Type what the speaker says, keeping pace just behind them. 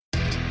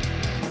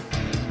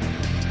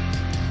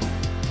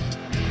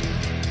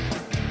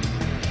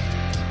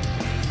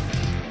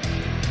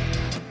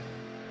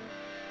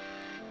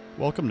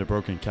Welcome to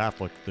Broken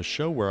Catholic, the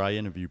show where I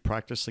interview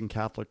practicing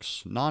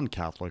Catholics,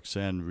 non-Catholics,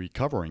 and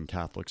recovering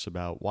Catholics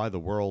about why the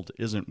world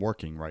isn't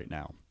working right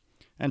now,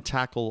 and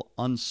tackle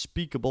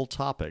unspeakable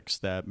topics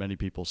that many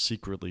people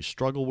secretly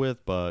struggle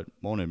with but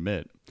won't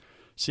admit.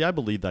 See, I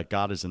believe that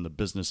God is in the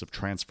business of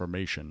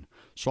transformation,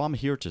 so I'm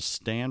here to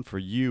stand for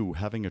you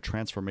having a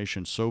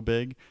transformation so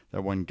big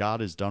that when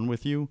God is done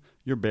with you,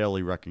 you're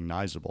barely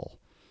recognizable.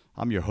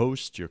 I'm your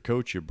host, your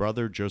coach, your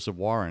brother, Joseph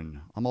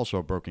Warren. I'm also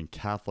a broken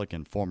Catholic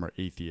and former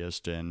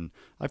atheist, and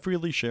I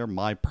freely share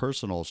my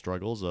personal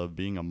struggles of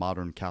being a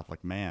modern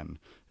Catholic man.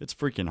 It's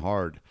freaking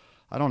hard.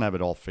 I don't have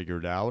it all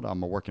figured out.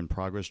 I'm a work in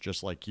progress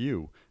just like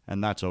you,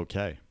 and that's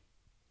okay.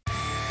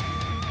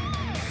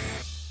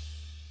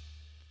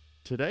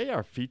 Today,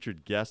 our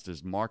featured guest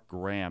is Mark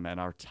Graham, and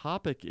our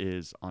topic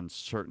is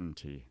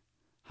uncertainty.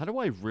 How do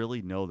I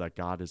really know that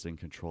God is in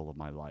control of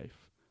my life?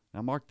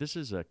 Now, Mark, this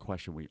is a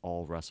question we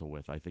all wrestle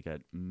with, I think,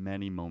 at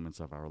many moments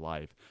of our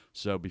life.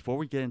 So before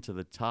we get into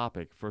the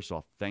topic, first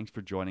off, thanks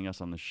for joining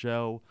us on the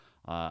show.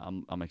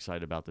 I'm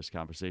excited about this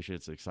conversation.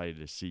 It's excited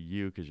to see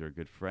you because you're a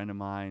good friend of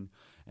mine.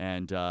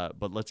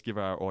 But let's give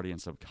our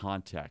audience some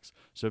context.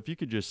 So if you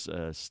could just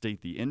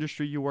state the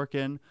industry you work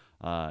in,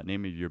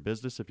 name of your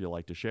business if you'd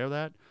like to share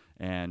that,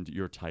 and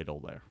your title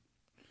there.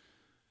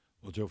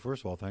 Well, Joe,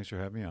 first of all, thanks for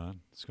having me on.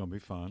 It's going to be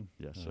fun.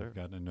 Yes, sir. I've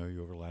gotten to know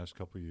you over the last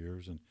couple of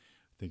years, and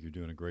I think you're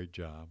doing a great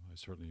job. I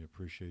certainly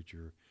appreciate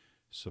your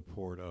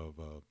support of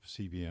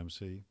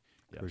CBMC,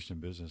 Yes. Christian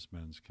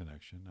Businessmen's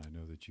Connection. I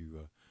know that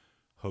you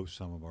host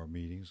some of our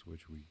meetings,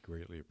 which we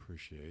greatly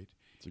appreciate.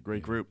 It's a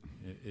great group.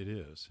 It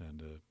is,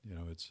 and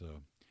it's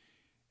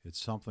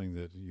something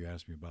that you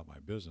asked me about my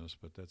business,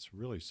 but that's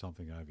really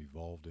something I've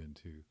evolved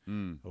into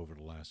over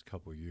the last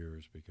couple of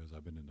years because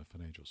I've been in the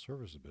financial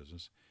services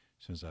business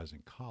since I was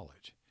in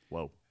college.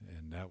 Whoa.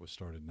 And that was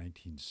started in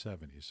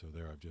 1970. So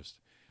there I've just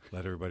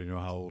let everybody know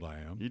how old I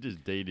am. You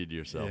just dated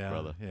yourself,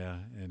 brother. Yeah,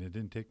 and it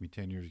didn't take me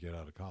 10 years to get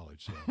out of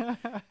college. So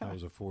I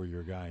was a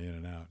 4-year guy in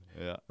and out.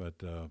 Yeah. But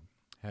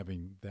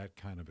having that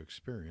kind of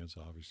experience,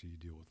 obviously you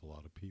deal with a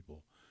lot of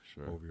people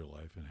over your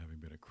life. And having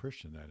been a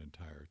Christian that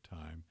entire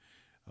time,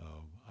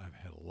 I've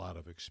had a lot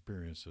of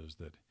experiences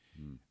that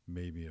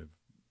made me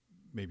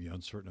maybe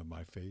uncertain of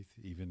my faith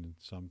even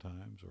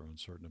sometimes, or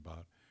uncertain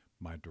about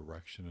my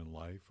direction in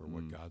life or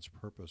what God's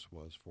purpose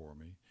was for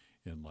me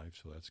in life.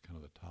 So that's kind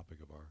of the topic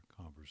of our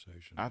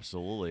conversation.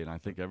 Absolutely, and I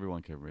think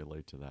everyone can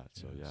relate to that.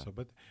 So yeah. So,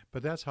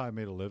 but that's how I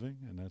made a living,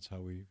 and that's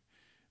how we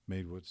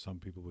made what some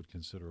people would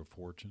consider a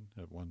fortune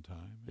at one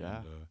time.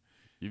 Yeah. And,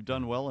 You've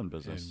done well in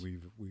business. And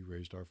we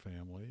raised our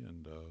family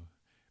and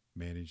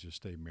managed to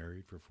stay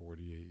married for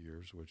 48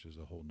 years, which is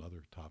a whole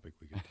nother topic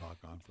we could talk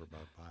on for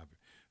about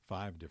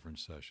five different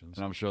sessions.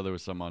 And I'm sure there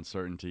was some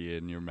uncertainty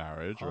in your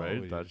marriage,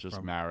 right? That's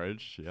just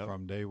marriage. Yep.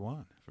 From day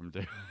one. From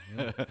day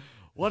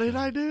What did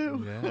I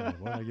do? Yeah,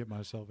 what did I get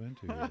myself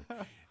into here?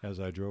 As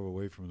I drove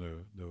away from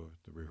the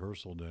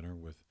rehearsal dinner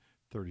with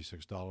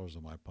 $36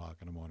 in my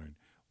pocket, I'm wondering,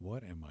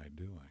 what am I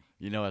doing?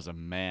 You know, as a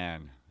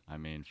man, I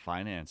mean,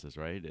 finances,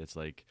 right? It's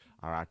like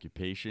our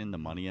occupation, the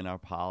money in our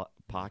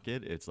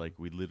pocket. It's like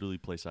we literally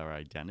place our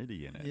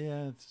identity in it.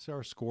 Yeah, it's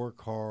our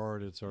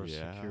scorecard. It's our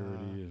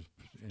security,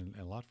 and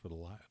a lot for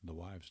the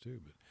wives too,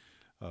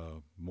 but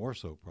more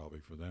so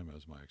probably for them,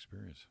 as my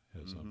experience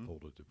has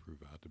unfolded to prove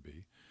out to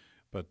be.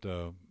 But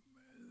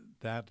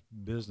that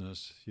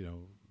business,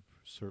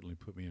 certainly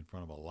put me in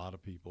front of a lot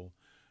of people.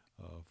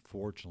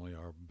 Fortunately,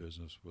 our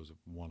business was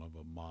one of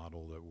a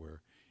model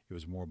where it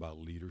was more about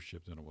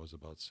leadership than it was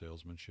about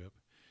salesmanship.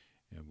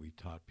 And we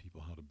taught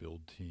people how to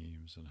build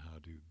teams and how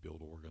to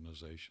build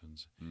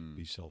organizations,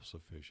 be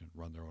self-sufficient,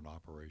 run their own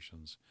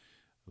operations,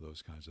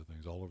 those kinds of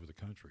things all over the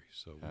country.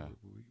 So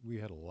we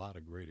had a lot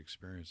of great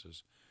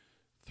experiences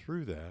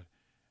through that.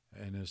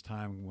 And as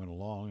time went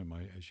along, and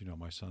as you know,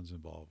 my son's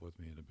involved with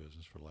me in the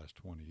business for the last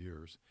 20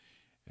 years.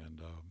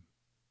 And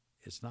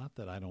it's not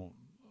that I don't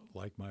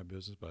like my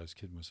business, but I was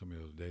kidding with somebody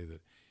the other day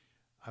that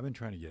I've been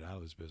trying to get out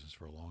of this business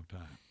for a long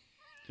time.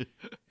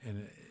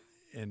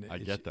 And I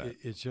get that.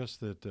 It's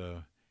just that,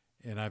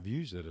 and I've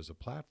used it as a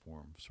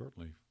platform,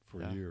 certainly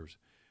for years,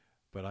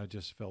 but I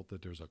just felt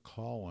that there's a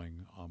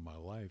calling on my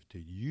life to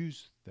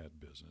use that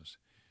business.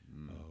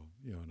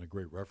 And a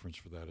great reference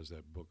for that is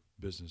that book,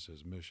 Business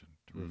as Mission,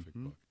 terrific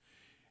book.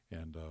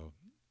 And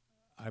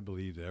I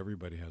believe that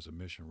everybody has a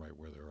mission right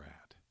where they're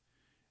at.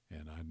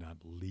 And I'm not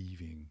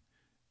leaving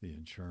the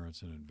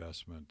insurance and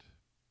investment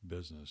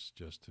business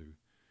just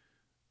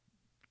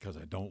because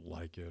I don't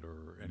like it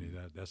or any of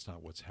that. That's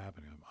not what's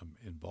happening. I'm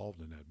involved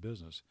in that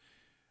business.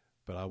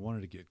 But I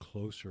wanted to get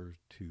closer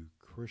to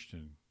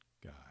Christian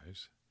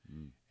guys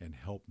and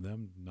help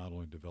them not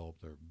only develop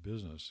their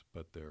business,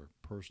 but their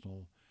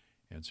personal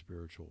and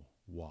spiritual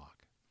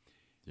walk.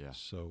 Yeah.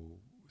 So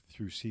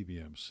through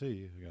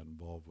CBMC, I got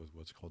involved with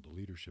what's called the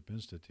Leadership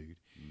Institute,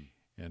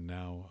 and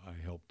now I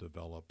help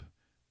develop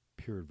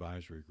peer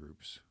advisory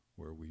groups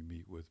where we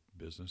meet with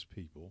business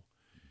people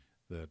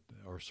that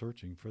are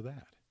searching for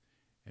that.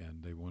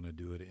 And they want to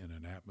do it in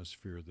an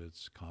atmosphere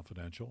that's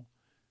confidential,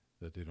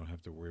 that they don't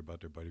have to worry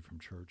about their buddy from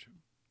church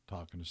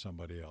talking to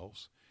somebody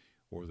else,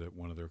 or that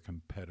one of their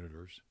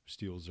competitors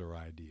steals their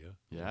idea.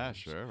 Yeah,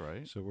 sure,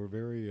 right. So we're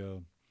very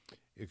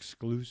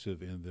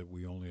exclusive in that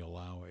we only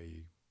allow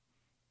a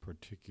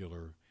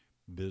particular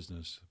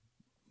business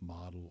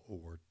model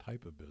or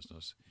type of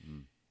business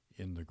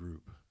in the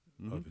group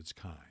of its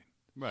kind.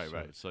 Right, so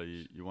right. So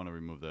you want to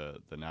remove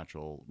the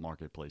natural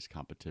marketplace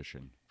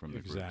competition from the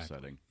group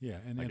setting. Yeah,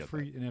 and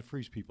it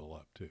frees people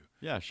up too.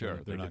 Yeah,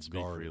 sure. They're they not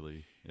speak guarded.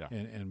 Freely. Yeah.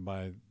 And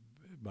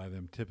by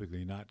them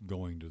typically not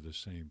going to the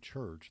same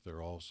church,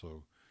 they're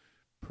also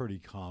pretty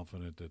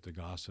confident that the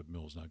gossip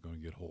mill's not going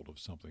to get hold of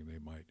something they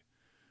might,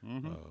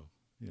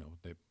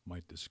 they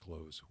might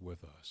disclose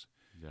with us.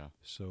 Yeah.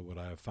 So what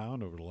I have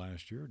found over the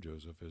last year,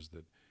 Joseph, is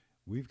that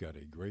we've got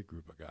a great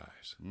group of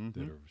guys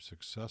that are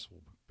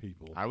successful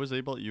people.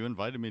 You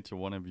invited me to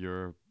one of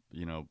your,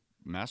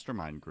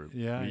 mastermind group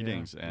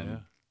meetings,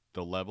 and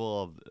the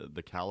level of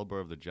the caliber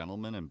of the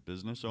gentlemen and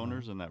business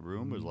owners in that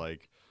room was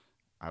like,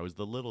 I was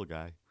the little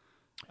guy.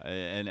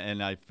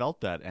 And I felt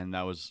that, and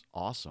that was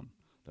awesome.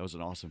 That was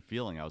an awesome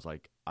feeling. I was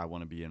like, I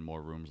want to be in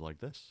more rooms like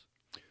this.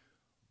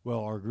 Well,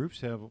 our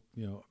groups have,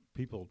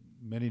 people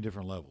many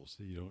different levels.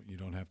 You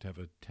don't have to have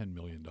a $10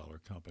 million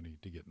company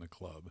to get in the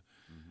club,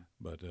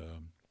 but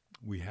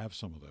we have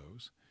some of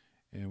those,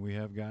 and we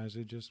have guys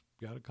that just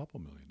got a couple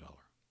 $1 million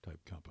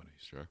type companies,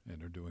 sure,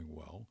 and they're doing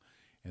well,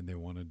 and they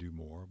want to do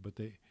more. But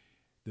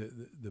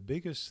the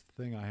biggest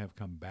thing I have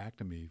come back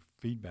to me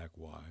feedback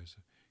wise,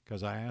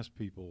 because I ask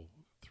people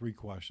 3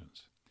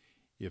 questions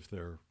if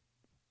they're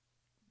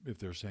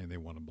saying they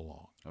want to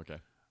belong. Okay.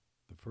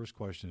 The first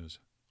question is,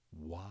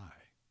 why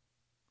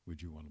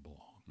would you want to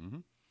belong? Mm-hmm.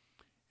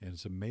 And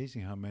it's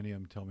amazing how many of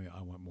them tell me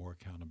I want more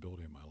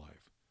accountability in my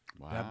life.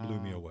 Wow. That blew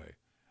me away.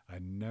 I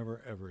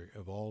never, ever,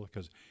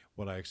 because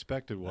what I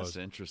expected was...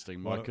 That's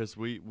interesting, Mark, because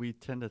we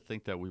tend to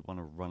think that we want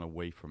to run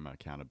away from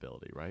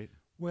accountability, right?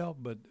 Well,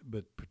 but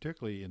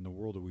particularly in the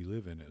world that we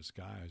live in as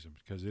guys,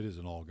 because it is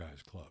an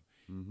all-guys club.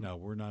 Mm-hmm. Now,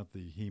 we're not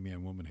the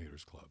He-Man Woman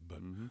Haters Club, but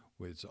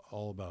it's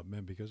all about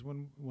men, because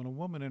when a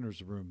woman enters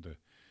the room,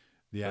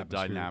 the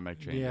atmosphere, dynamic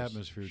changes. The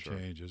atmosphere sure.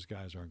 changes.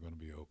 Guys aren't going to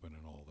be open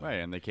and all that. Right,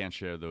 and they can't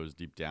share those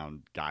deep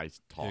down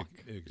guys talk.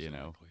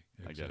 Exactly.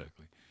 I get it.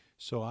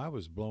 So I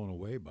was blown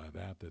away by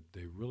that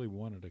they really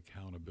wanted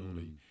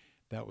accountability.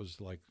 That was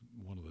like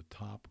one of the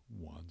top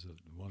ones.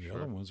 One of the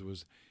other ones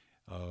was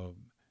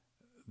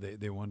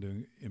they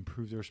wanted to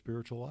improve their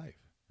spiritual life.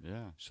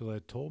 Yeah. So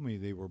that told me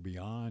they were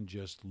beyond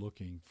just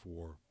looking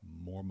for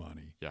more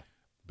money. Yeah.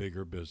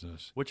 Bigger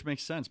business. Which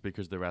makes sense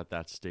because they're at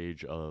that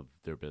stage of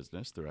their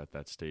business. They're at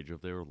that stage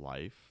of their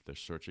life. They're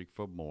searching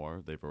for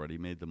more. They've already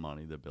made the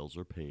money. The bills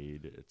are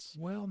paid. It's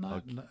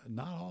not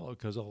all,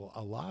 because a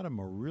lot of them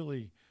are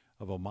really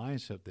of a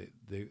mindset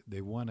that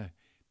they want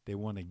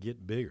to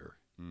get bigger,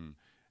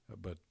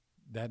 but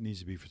that needs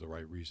to be for the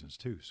right reasons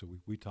too. So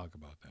we talk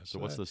about that. So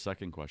what's the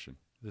second question?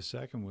 The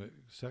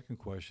second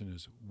question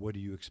is, what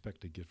do you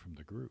expect to get from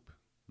the group?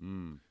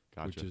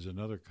 Gotcha. Which is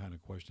another kind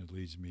of question that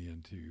leads me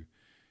into,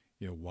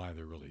 why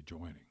they're really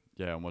joining.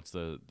 Yeah, and what's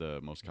the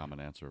most common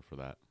answer for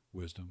that?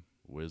 Wisdom.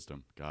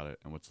 Wisdom. Got it.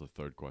 And what's the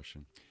third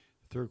question?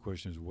 The third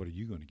question is, what are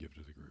you going to give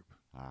to the group?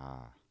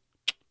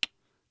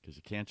 Because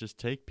you can't just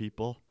take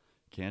people.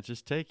 You can't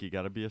just take. You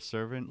got to be a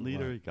servant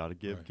leader. Right. You got to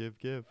give.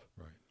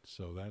 Right.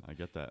 So I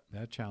get that.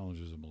 That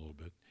challenges them a little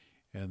bit.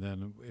 And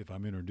then if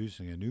I'm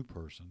introducing a new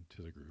person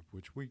to the group,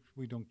 which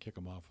we don't kick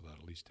them off without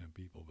at least 10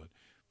 people, but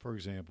for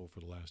example,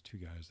 for the last 2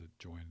 guys that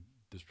joined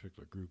this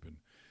particular group, and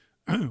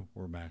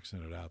we're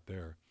maxing it out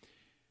there,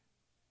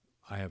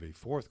 I have a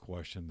fourth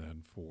question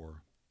then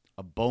for...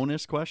 A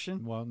bonus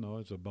question? Well, no,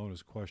 it's a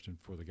bonus question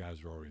for the guys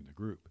that are already in the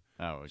group.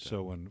 Oh, okay.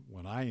 So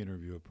when I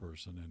interview a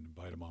person and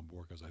invite them on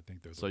board, because I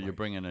think they're so you're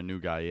bringing a new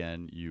guy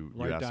in, you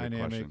right ask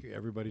dynamic. A question.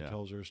 Everybody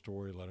tells their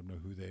story, let them know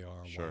who they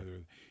are, sure. why they're.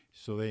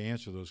 So they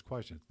answer those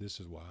questions. This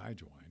is why I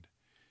joined.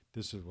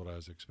 This is what I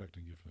was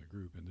expecting to get from the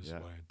group, and this is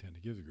what I intend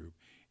to give the group.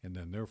 And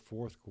then their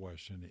fourth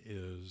question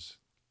is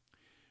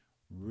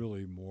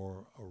really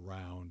more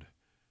around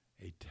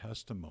a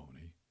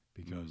testimony,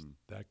 because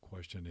that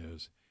question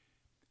is,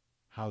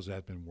 how's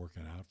that been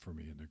working out for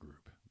me in the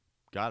group?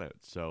 Got it.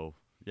 So,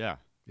 yeah.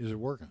 Is it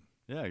working?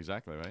 Yeah,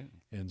 exactly, right?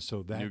 And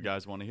so that... New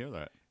guys want to hear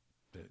that.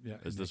 Yeah,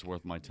 is this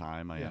worth my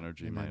time, my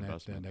energy, my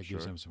investment? And that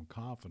gives them some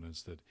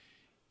confidence that,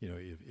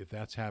 if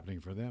that's happening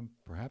for them,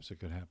 perhaps it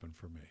could happen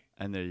for me.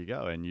 And there you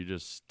go. And you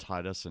just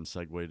tied us and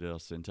segued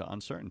us into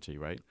uncertainty,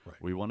 right?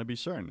 We want to be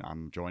certain.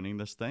 I'm joining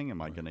this thing.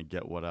 Am I going to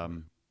get what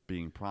I'm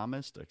being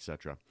promised,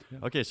 etc.? Yeah.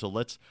 Okay, so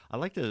I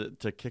like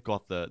to kick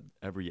off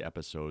every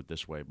episode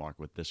this way, Mark,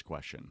 with this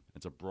question.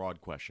 It's a broad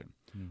question.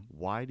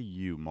 Why do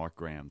you, Mark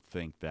Graham,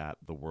 think that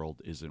the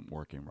world isn't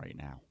working right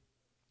now?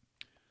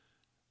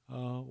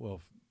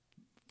 Well,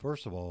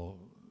 first of all,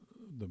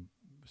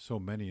 so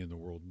many in the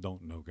world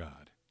don't know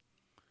God,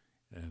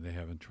 and they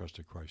haven't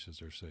trusted Christ as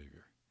their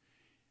Savior.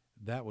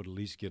 That would at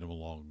least get them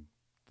along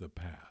the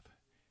path.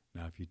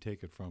 Now, if you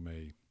take it from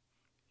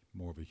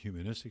more of a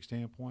humanistic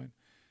standpoint,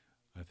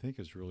 I think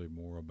it's really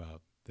more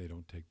about they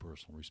don't take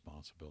personal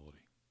responsibility.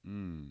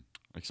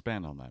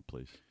 Expand on that,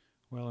 please.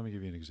 Well, let me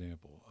give you an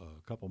example.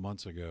 A couple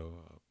months ago,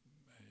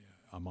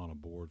 I'm on a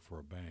board for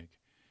a bank,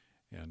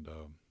 and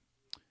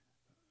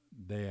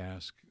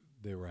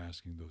they were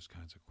asking those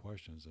kinds of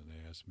questions, and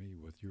they asked me,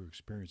 with your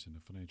experience in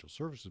the financial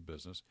services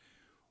business,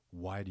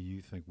 why do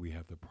you think we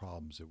have the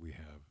problems that we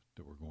have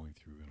that we're going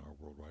through in our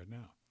world right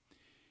now?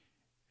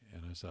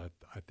 And I said,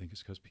 I think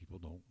it's because people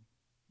don't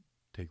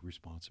take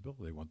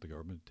responsibility. They want the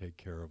government to take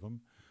care of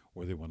them,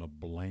 or they want to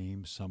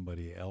blame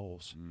somebody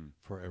else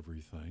for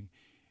everything.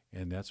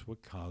 And that's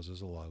what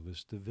causes a lot of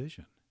this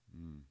division.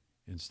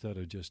 Instead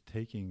of just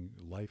taking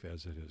life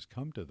as it has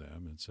come to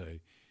them and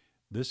say,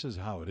 this is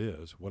how it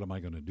is, what am I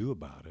going to do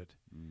about it?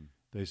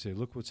 They say,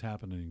 look what's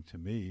happening to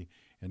me,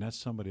 and that's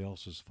somebody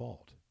else's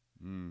fault.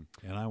 And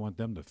I want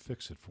them to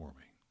fix it for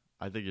me.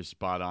 I think you're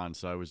spot on.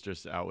 So I was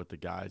just out with the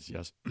guys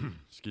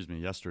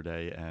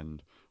yesterday,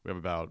 and we have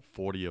about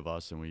 40 of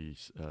us, and we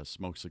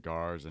smoke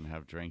cigars and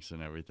have drinks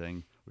and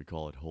everything. We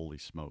call it Holy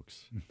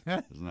Smokes.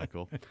 Isn't that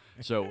cool?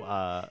 So,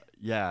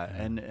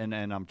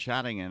 and I'm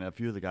chatting, and a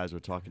few of the guys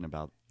were talking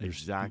about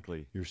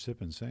exactly. You're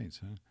sipping Saints,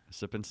 huh?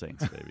 Sipping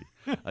Saints, baby.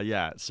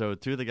 So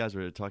two of the guys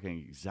were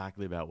talking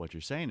exactly about what you're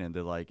saying, and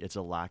they're like, it's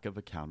a lack of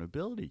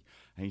accountability.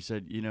 And he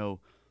said,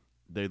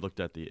 they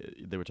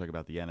were talking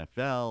about the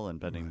NFL and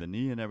bending the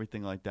knee and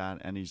everything like that.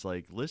 And he's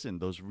like, listen,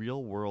 those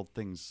real world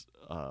things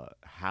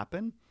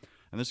happen.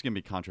 And this is going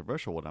to be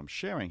controversial, what I'm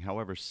sharing.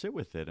 However, sit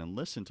with it and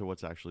listen to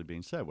what's actually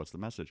being said. What's the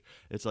message?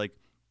 It's like,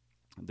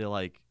 they're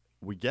like,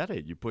 we get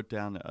it. You put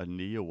down a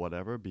knee or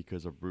whatever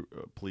because of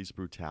police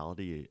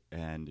brutality,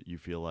 and you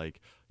feel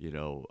like,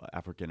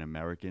 African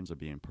Americans are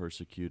being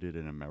persecuted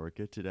in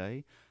America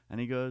today. And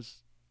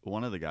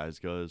one of the guys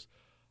goes,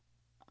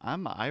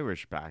 I'm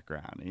Irish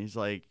background. And he's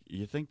like,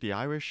 you think the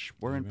Irish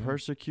weren't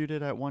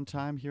persecuted at one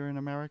time here in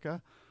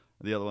America?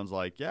 The other one's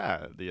like,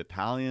 yeah, the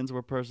Italians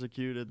were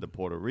persecuted, the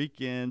Puerto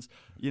Ricans.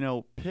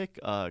 Pick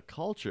a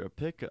culture,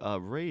 pick a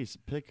race,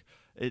 pick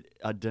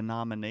a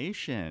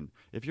denomination.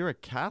 If you're a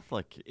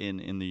Catholic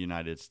in the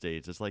United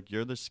States, it's like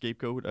you're the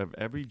scapegoat of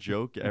every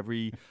joke,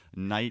 every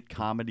night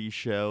comedy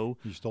show.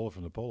 You stole it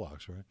from the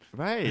Polacks, right?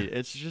 Right.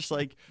 It's just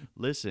like,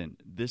 listen,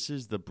 this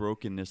is the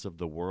brokenness of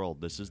the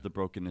world. This is the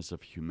brokenness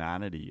of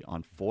humanity.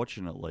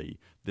 Unfortunately,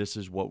 this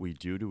is what we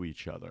do to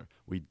each other.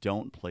 We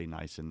don't play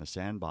nice in the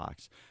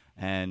sandbox.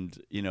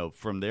 And,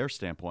 from their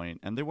standpoint,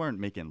 and they weren't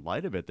making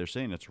light of it, they're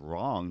saying it's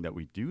wrong that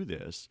we do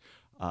this.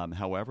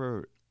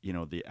 However,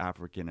 the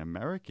African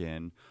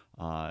American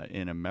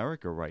in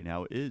America right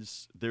now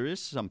there is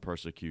some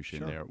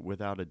persecution there,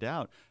 without a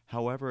doubt.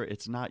 However,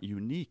 it's not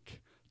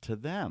unique to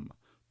them.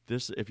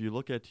 If you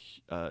look at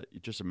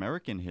just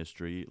American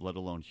history, let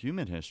alone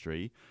human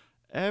history,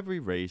 every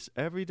race,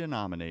 every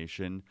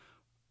denomination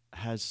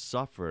has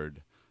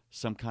suffered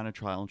some kind of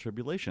trial and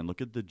tribulation.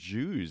 Look at the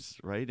Jews,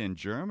 right, in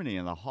Germany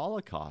and the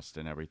Holocaust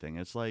and everything.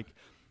 It's like,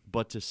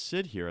 but to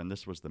sit here, and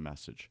this was the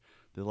message,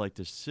 they like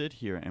to sit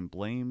here and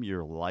blame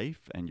your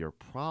life and your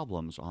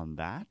problems on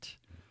that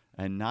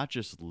and not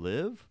just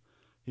live.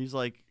 He's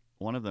like,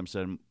 one of them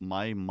said,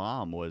 my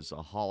mom was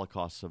a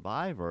Holocaust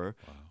survivor,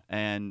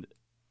 and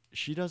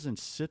she doesn't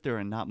sit there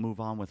and not move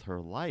on with her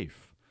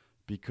life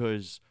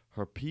because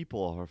her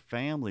people, her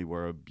family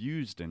were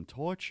abused and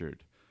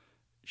tortured.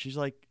 She's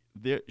like,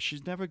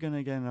 she's never going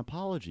to get an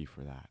apology for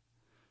that.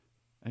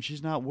 And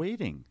she's not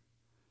waiting.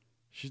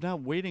 She's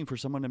not waiting for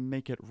someone to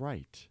make it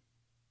right,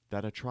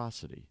 that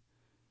atrocity.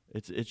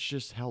 It's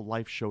just how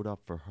life showed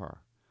up for her.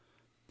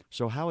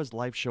 So how is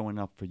life showing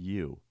up for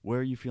you?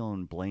 Where are you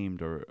feeling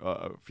blamed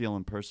or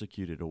feeling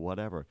persecuted or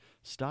whatever?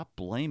 Stop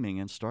blaming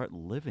and start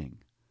living.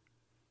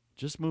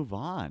 Just move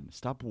on.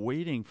 Stop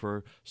waiting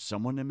for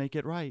someone to make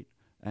it right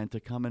and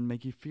to come and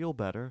make you feel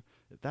better.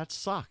 That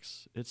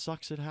sucks. It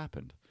sucks it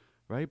happened.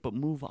 Right? But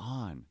move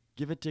on.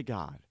 Give it to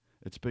God.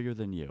 It's bigger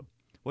than you.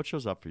 What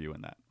shows up for you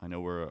in that? I know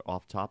we're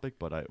off topic,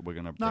 but we're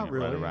going to bring it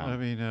right around. I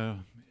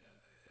mean,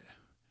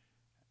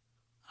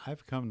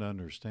 I've come to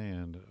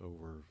understand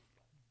over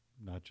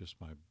not just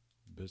my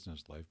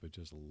business life, but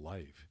just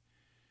life,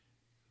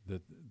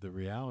 that the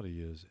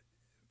reality is,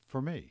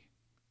 for me,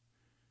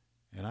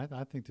 and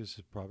I think this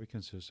is probably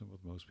consistent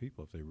with most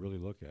people if they really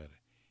look at it,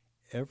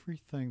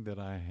 everything that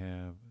I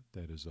have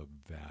that is of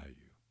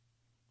value,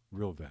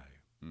 real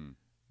value,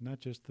 not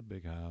just the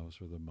big house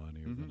or the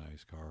money or the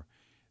nice car,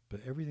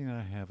 but everything that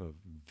I have of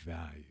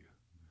value,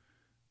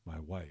 my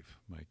wife,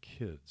 my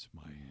kids,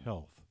 my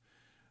health.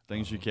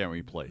 Things you can't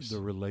replace.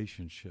 The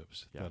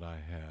relationships that I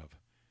have,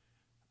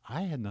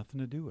 I had nothing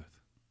to do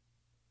with.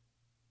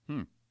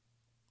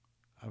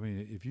 I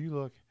mean, if you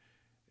look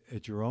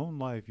at your own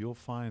life, you'll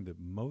find that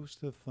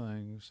most of the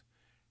things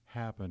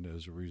happened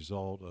as a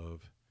result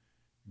of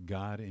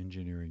God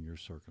engineering your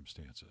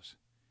circumstances.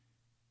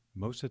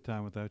 Most of the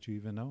time without you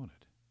even knowing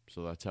it.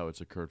 So that's how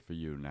it's occurred for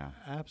you now.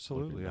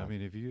 Absolutely. I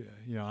mean, if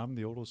I'm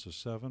the oldest of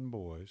 7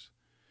 boys.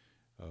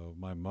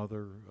 My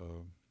mother,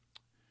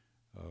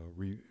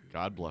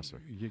 God bless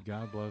her.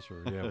 God bless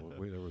her. Yeah,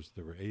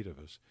 there were 8 of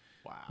us.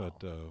 Wow.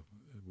 But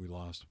we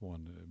lost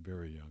one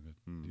very young,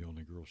 the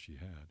only girl she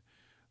had.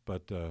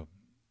 But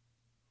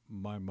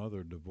my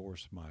mother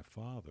divorced my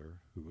father,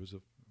 who was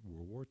a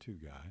World War II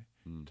guy.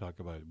 Talk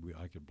about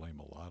I could blame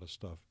a lot of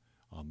stuff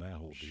on that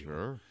whole deal.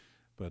 Sure.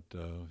 But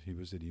he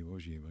was at Iwo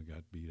Jima,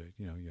 got beat,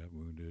 he got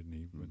wounded, and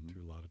he went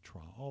through a lot of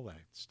trauma, all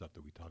that stuff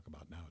that we talk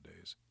about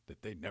nowadays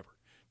that they never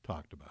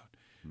talked about.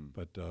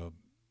 But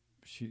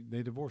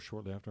they divorced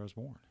shortly after I was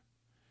born.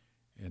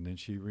 And then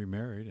she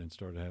remarried and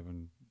started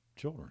having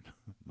children,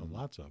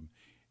 lots of them.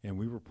 And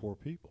we were poor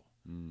people.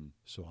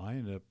 So I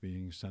ended up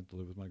being sent to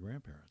live with my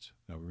grandparents.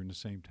 Now, we were in the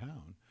same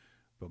town,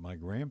 but my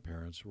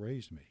grandparents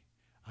raised me.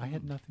 I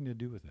had nothing to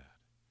do with that.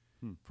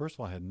 First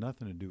of all, I had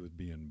nothing to do with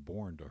being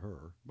born to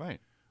her. Right.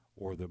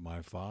 Or that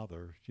my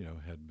father,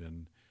 had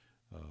been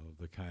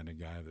the kind of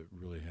guy that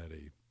really had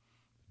a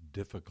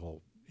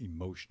difficult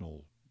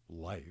emotional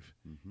life.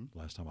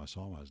 Last time I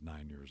saw him, I was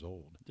 9 years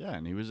old. Yeah,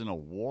 and he was in a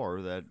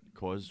war that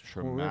caused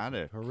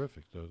traumatic.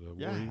 Horrific. The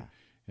war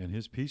and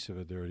his piece of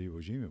it there at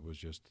Iwo Jima was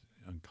just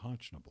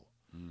unconscionable.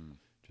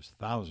 Just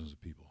thousands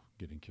of people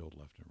getting killed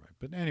left and right.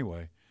 But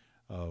anyway,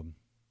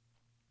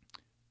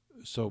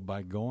 so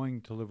by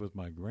going to live with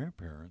my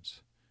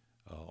grandparents,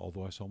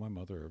 although I saw my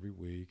mother every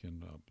week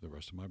and the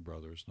rest of my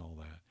brothers and all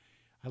that,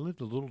 I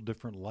lived a little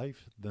different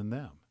life than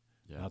them.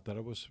 Yeah. Not that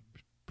I was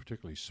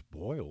particularly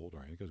spoiled or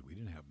anything, because we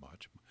didn't have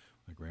much.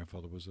 My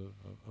grandfather was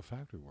a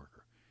factory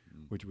worker,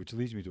 which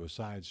leads me to a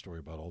side story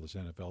about all this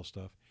NFL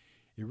stuff.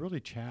 It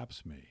really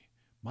chaps me.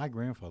 My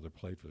grandfather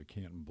played for the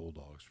Canton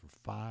Bulldogs for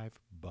 $5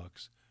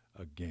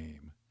 a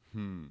game.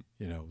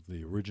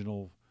 The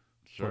original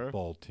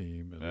football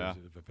team. And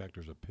in fact,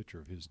 there's a picture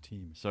of his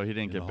team. So he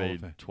didn't get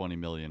paid $20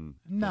 million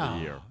for the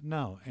year.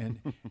 No, and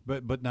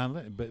but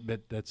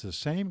that's the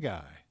same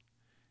guy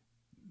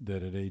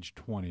that at age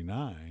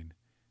 29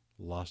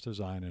 lost his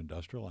eye in an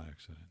industrial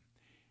accident,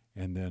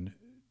 and then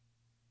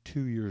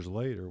 2 years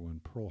later, when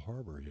Pearl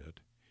Harbor hit,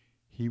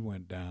 he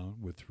went down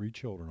with 3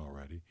 children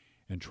already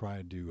and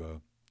tried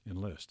to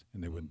enlist,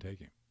 and they wouldn't take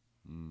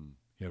him.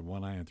 He had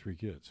 1 eye and 3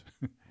 kids.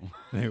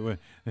 they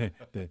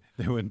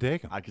wouldn't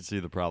take him. I could see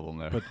the problem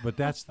there.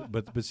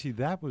 But see,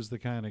 that was the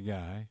kind of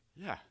guy.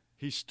 Yeah,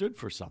 he stood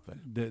for something.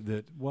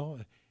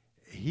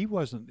 He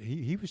wasn't.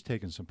 He was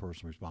taking some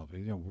personal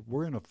responsibility.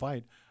 We're in a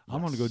fight.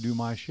 I'm going to go do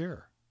my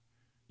share.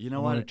 You know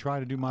I'm what? going to try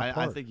to do my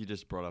part. I think you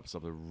just brought up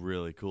something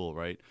really cool,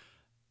 right?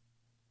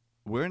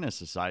 We're in a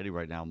society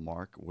right now,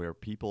 Mark, where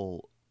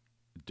people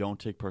don't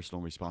take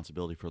personal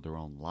responsibility for their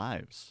own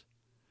lives.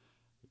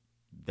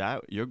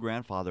 That your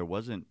grandfather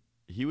wasn't.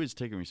 He was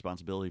taking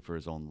responsibility for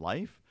his own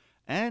life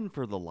and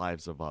for the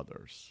lives of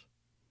others,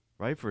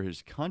 right? For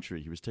his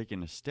country, he was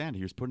taking a stand.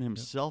 He was putting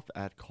himself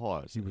at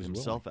cause,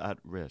 himself at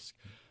risk.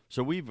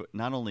 So we've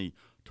not only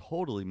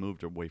totally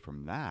moved away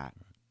from that,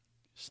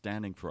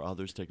 standing for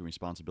others, taking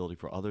responsibility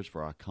for others,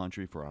 for our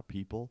country, for our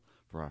people,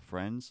 for our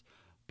friends,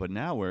 but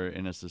now we're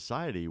in a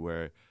society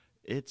where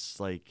it's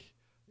like,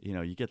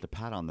 you get the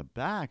pat on the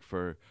back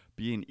for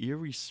being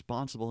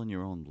irresponsible in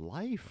your own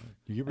life.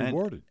 You get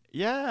rewarded.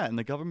 And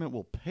the government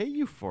will pay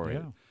you for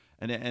it.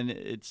 And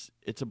it's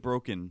a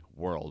broken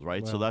world,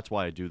 right? So that's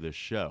why I do this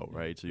show,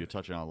 right? So you're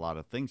touching on a lot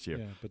of things here.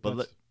 Yeah,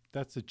 but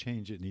that's the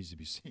change that needs to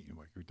be seen,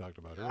 like we talked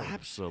about earlier.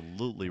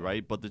 Absolutely,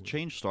 right? But the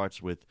change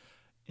starts with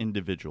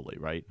individually,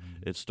 right?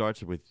 It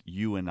starts with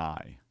you and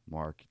I,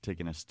 Mark,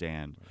 taking a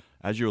stand. Right.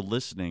 As you're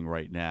listening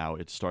right now,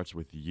 it starts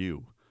with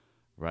you.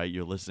 Right,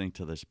 you're listening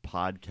to this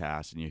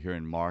podcast and you're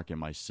hearing Mark and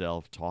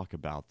myself talk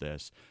about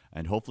this,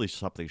 and hopefully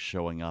something's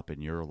showing up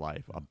in your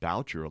life,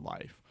 about your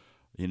life.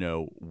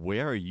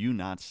 Where are you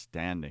not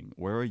standing?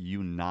 Where are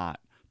you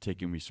not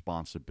taking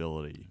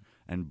responsibility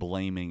and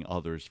blaming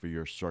others for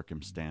your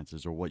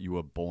circumstances or what you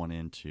were born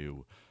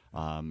into,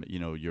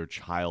 your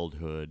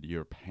childhood,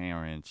 your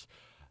parents?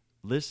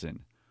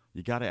 Listen,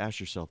 you got to ask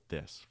yourself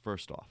this,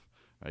 first off,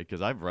 right?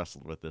 Because I've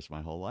wrestled with this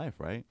my whole life,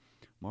 right?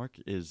 Mark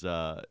is,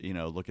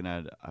 looking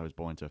at, I was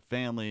born into a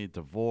family,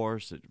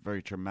 divorce,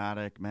 very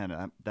traumatic.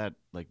 Man, that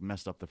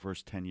messed up the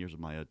first 10 years of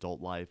my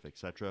adult life,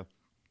 etc.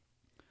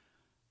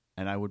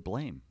 And I would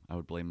blame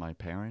my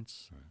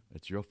parents. Right.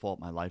 It's your fault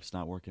my life's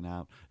not working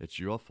out. It's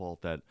your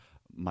fault that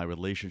my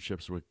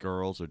relationships with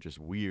girls are just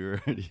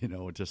weird,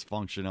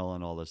 dysfunctional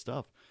and all this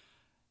stuff.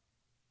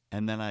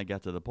 And then I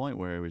got to the point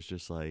where it was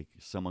just like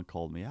someone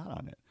called me out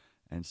on it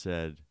and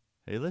said,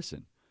 hey,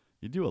 listen,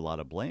 you do a lot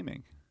of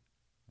blaming.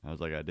 I was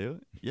like, I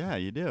do? Yeah,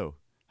 you do.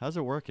 How's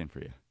it working for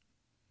you?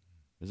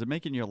 Is it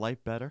making your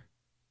life better?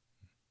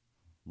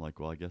 I'm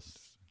like, well, I guess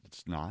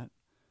it's not.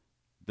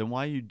 Then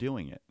why are you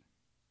doing it?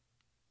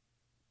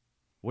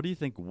 What do you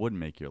think would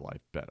make your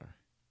life better?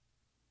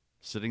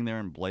 Sitting there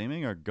and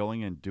blaming, or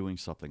going and doing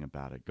something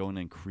about it? Going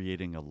and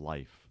creating a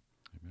life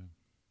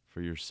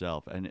for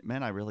yourself? And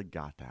man, I really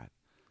got that.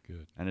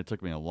 Good. And it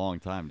took me a long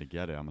time to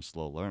get it. I'm a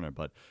slow learner,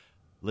 but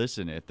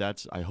listen,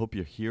 I hope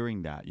you're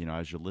hearing that,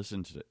 as you're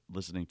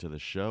listening to the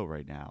show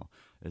right now.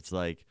 It's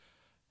like,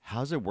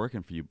 how's it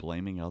working for you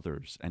blaming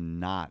others and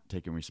not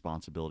taking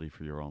responsibility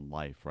for your own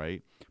life,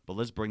 right? But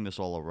let's bring this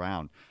all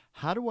around.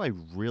 How do I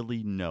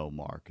really know,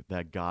 Mark,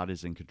 that God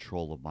is in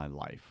control of my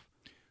life?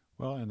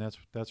 Well, and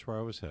that's where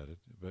I was headed.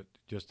 But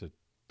just to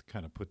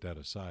kind of put that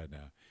aside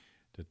now,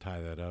 to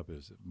tie that up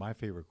is my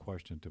favorite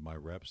question to my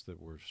reps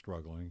that were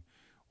struggling,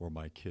 or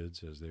my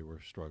kids as they were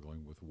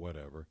struggling with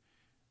whatever.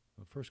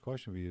 The first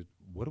question would be,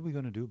 what are we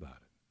going to do about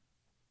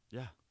it?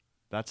 Yeah.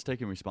 That's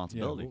taking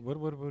responsibility. Yeah,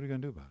 what are we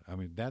going to do about it? I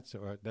mean, that's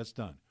all right, that's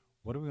done.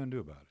 What are we going to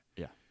do about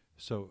it? Yeah.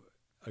 So,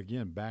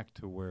 again, back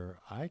to where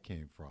I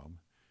came from,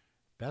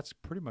 that's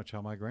pretty much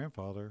how my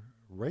grandfather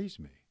raised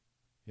me.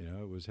 You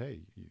know, it was,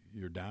 hey,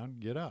 you're down,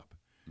 get up.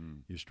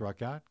 You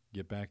struck out,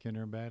 get back in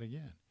there and bat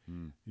again.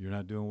 You're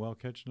not doing well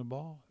catching the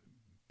ball,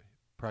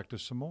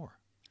 practice some more.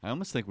 I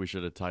almost think we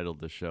should have titled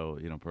the show,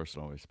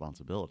 personal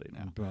responsibility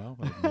now. Well,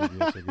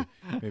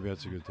 maybe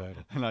that's a good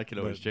title. And I could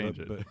always change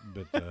it.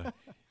 But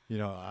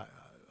in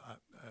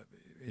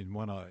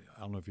one, I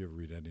don't know if you ever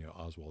read any of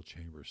Oswald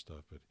Chambers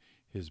stuff, but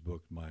his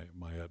book,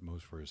 My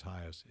Utmost for His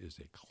Highest, is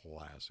a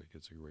classic.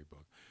 It's a great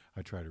book.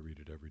 I try to read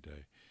it every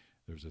day.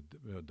 There's a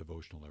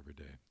devotional every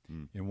day.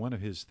 And one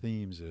of his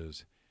themes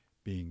is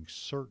being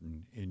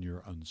certain in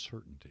your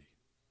uncertainty.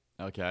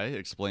 Okay,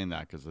 explain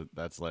that, because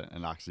that's like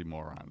an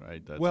oxymoron,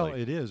 right? That's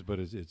it is, but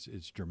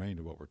it's germane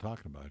to what we're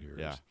talking about here.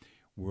 Yeah.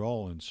 We're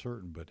all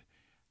uncertain, but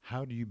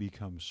how do you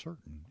become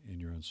certain in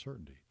your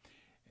uncertainty?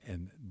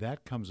 And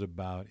that comes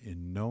about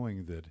in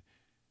knowing that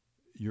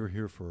you're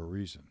here for a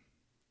reason.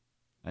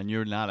 And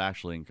you're not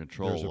actually in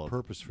control. There's a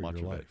purpose for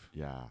your life.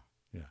 Yeah.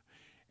 Yeah.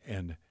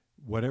 And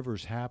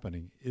whatever's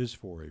happening is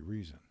for a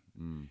reason.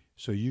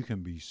 So you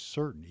can be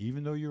certain,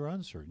 even though you're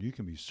uncertain, you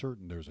can be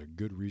certain there's a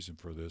good reason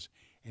for this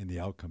and the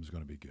outcome's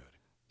going to be good.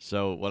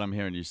 So what I'm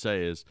hearing you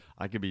say is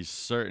I could be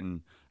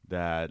certain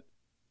that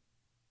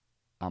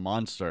I'm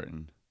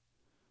uncertain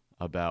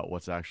about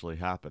what's actually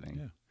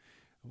happening.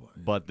 Yeah.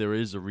 But there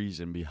is a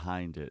reason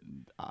behind it.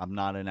 I'm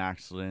not an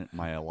accident.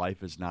 My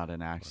life is not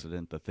an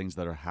accident. The things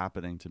that are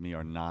happening to me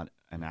are not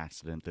an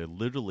accident. They're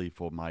literally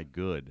for my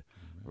good,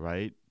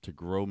 right? To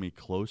grow me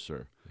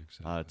closer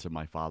to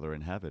my Father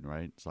in heaven,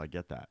 right? So I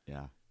get that,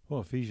 yeah.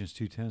 Well, Ephesians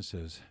 2:10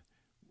 says,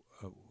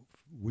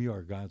 we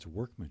are God's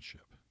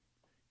workmanship,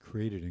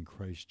 created in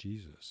Christ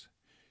Jesus,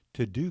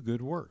 to do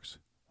good works,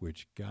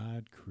 which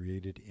God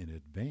created in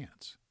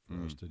advance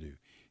for us to do.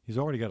 He's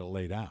already got it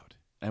laid out.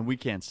 And we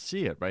can't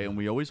see it, right? And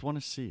we always want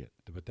to see it.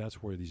 But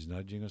that's where he's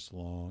nudging us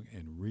along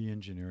and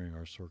re-engineering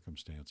our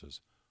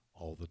circumstances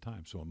all the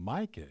time. So in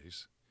my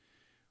case,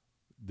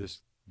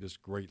 this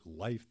great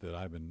life that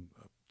I've been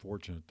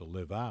fortunate to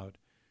live out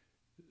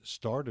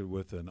started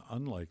with an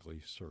unlikely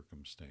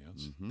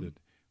circumstance that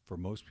for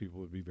most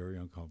people would be very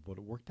uncomfortable. It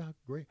worked out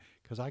great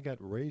because I got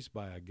raised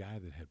by a guy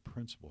that had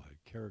principle,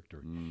 had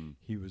character.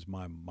 He was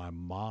my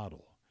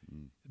model.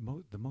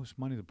 The most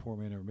money the poor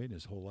man ever made in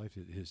his whole life,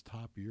 his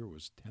top year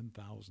was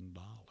 $10,000.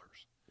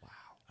 Wow.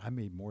 I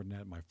made more than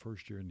that my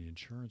first year in the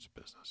insurance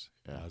business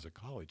as a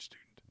college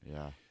student.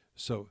 Yeah.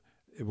 So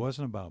it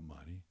wasn't about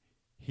money.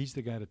 He's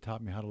the guy that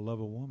taught me how to love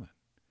a woman.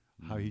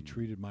 How he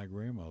treated my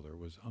grandmother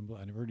was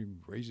unbelievable. I never heard him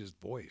raise his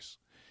voice.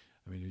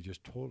 I mean, he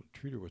just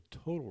treated her with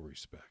total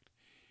respect.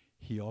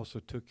 He also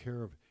took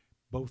care of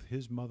both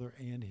his mother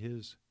and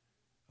his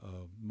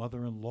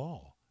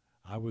mother-in-law.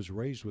 I was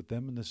raised with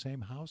them in the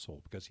same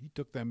household because he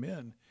took them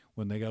in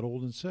when they got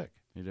old and sick.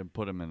 He didn't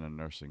put them in a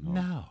nursing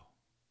home.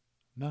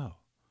 No.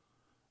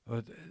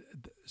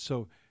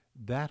 So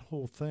that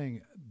whole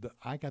thing,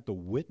 I got to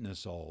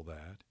witness all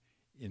that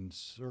in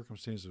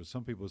circumstances where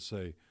some people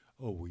say,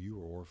 oh, well, you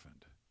were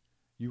orphaned.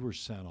 You were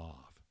sent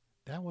off.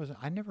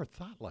 I never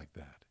thought like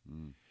that.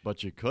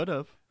 But you could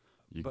have.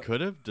 You could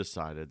have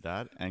decided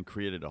that and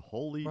created a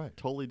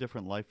totally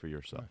different life for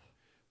yourself. Right.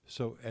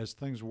 So as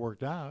things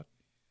worked out,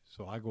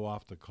 so I go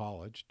off to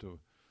college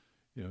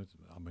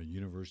I'm a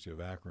University of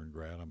Akron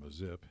grad. I'm a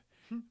Zip.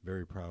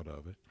 Very proud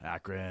of it.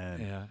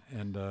 Akron. Yeah,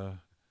 and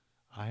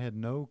I had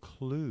no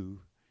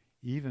clue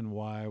even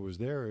why I was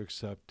there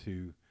except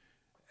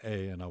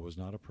and I was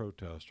not a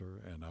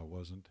protester, and I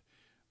wasn't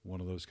one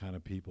of those kind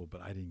of people,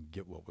 but I didn't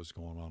get what was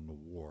going on in the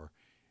war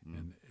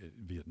in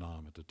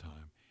Vietnam at the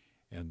time.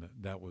 And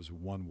that was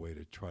one way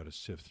to try to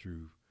sift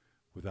through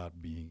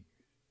without being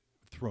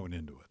thrown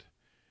into it.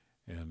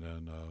 And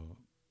then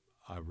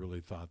I really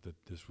thought that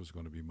this was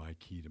going to be my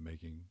key to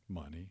making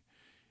money.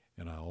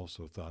 And I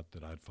also thought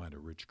that I'd find a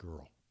rich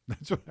girl.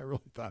 That's what I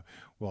really thought.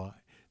 Well,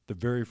 the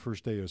very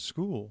first day of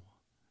school,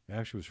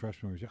 actually it was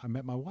freshman year, I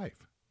met my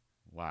wife.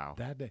 Wow.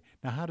 That day.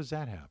 Now, how does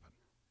that happen?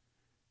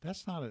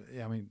 That's not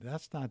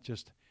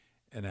just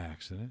an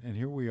accident. And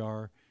here we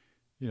are,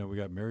 we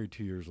got married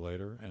 2 years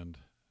later, and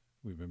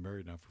we've been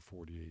married now for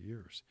 48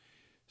 years.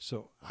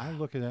 So I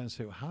look at that and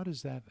say, well, how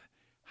did that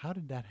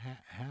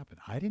happen?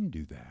 I didn't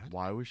do that.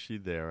 Why was she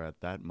there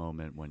at that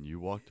moment when you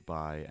walked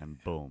by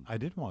and boom? I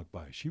didn't walk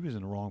by. She was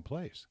in the wrong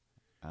place.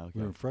 Okay.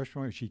 We were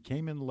freshman year. She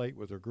came in late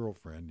with her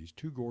girlfriend. These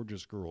two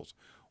gorgeous girls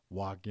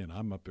walk in.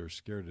 I'm up there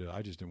scared to death.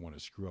 I just didn't want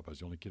to screw up. I was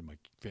the only kid in my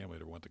family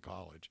that went to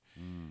college.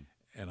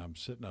 And I'm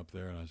sitting up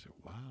there, and I said,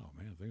 wow,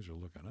 man, things are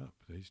looking up.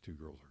 These two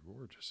girls are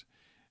gorgeous.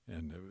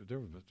 And there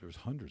was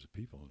hundreds of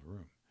people in the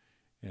room.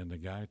 And the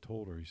guy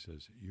told her, he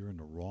says, you're in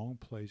the wrong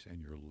place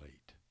and you're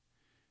late.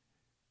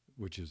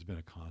 which has been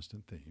a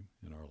constant theme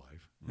in our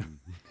life.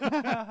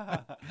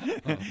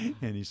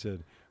 And he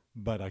said,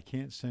 but I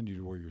can't send you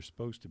to where you're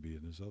supposed to be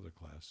in this other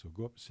class, so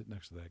go up and sit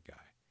next to that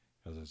guy.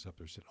 Because I was up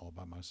there sitting all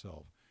by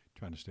myself,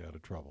 trying to stay out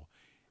of trouble.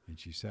 And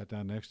she sat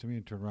down next to me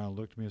and turned around and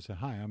looked at me and said,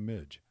 hi, I'm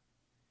Midge.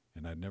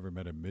 And I'd never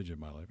met a midge in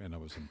my life, and I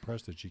was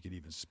impressed that she could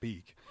even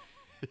speak.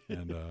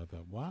 And I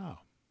thought, wow,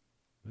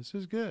 this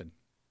is good.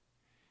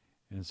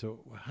 And so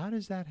how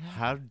does that happen?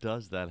 How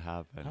does that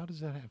happen? How does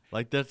that happen?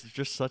 Like, that's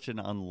just such an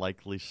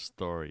unlikely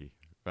story,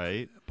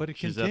 right? But it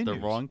she's continues. At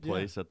the wrong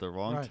place at the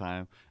wrong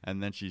time,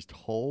 and then she's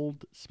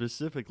told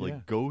specifically,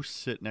 go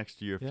sit next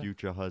to your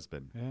future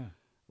husband. Yeah.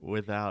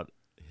 Without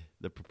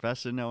the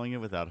professor knowing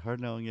it, without her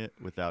knowing it,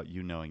 without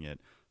you knowing it.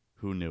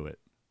 Who knew it?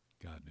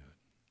 God knew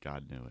it.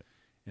 God knew it.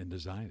 And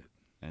designed it.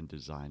 And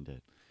designed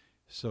it.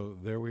 So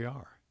there we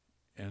are.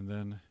 And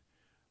then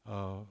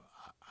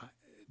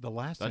the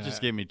last that thing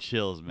just gave me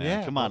chills, man.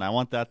 Yeah, Come on, I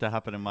want that to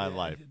happen in my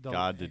life.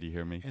 God, did you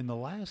hear me? And the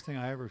last thing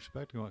I ever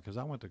expected, because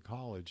I went to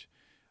college,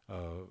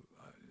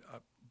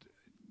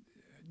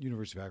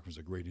 University of Akron is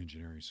a great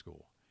engineering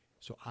school.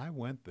 So I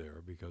went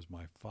there because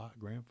my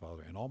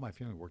grandfather and all my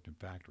family worked in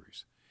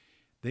factories.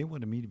 They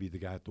wanted me to be the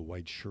guy with the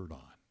white shirt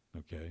on,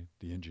 okay,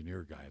 the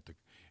engineer guy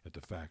at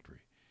the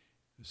factory.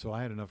 So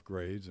I had enough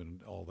grades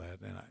and all that,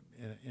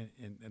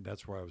 and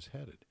that's where I was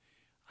headed.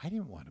 I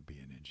didn't want to be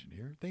an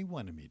engineer. They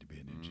wanted me to be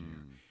an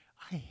engineer.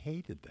 I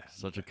hated that.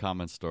 Such a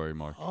common story,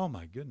 Mark. Oh,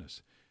 my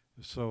goodness.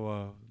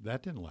 So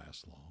that didn't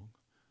last long.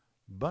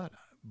 But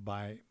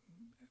by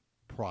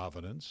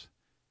providence,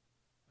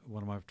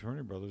 one of my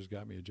fraternity brothers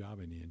got me a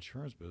job in the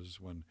insurance business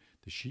when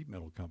the sheet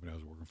metal company I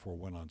was working for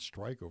went on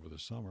strike over the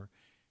summer.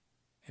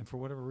 And for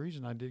whatever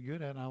reason, I did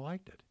good at it, and I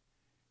liked it.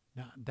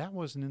 Now, that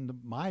wasn't in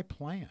my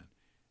plan,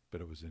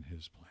 but it was in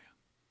his plan.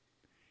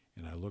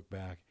 And I look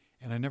back,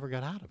 and I never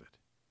got out of it.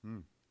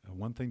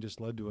 One thing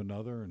just led to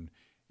another, and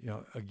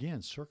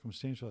again,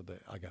 circumstantial.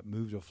 I got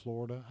moved to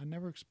Florida. I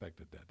never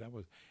expected that. That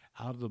was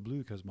out of the blue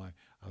because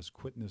I was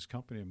quitting this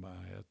company, and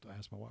I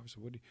asked my wife, I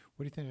said, "What do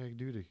you think I can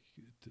do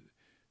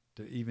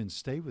to even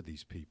stay with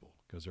these people?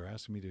 Because they're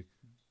asking me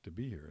to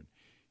be here." And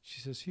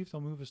she says, "See if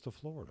they'll move us to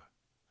Florida."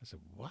 I said,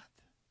 "What?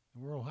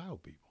 We're Ohio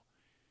people."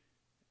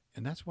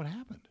 And that's what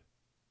happened.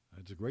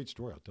 It's a great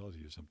story. I'll tell it to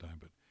you sometime.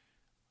 But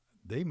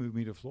they moved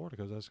me to Florida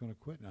because I was going to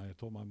quit, and I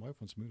told my wife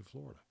once to move to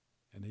Florida,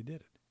 and they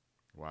did it.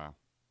 Wow.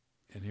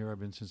 And here I've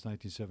been since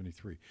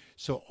 1973.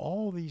 So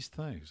all these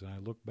things, and I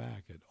look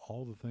back at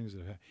all the things that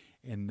have happened,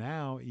 and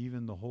now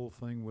even the whole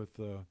thing with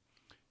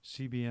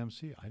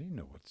CBMC. I didn't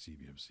know what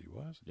CBMC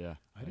was. Yeah.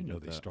 I didn't know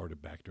they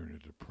started back during the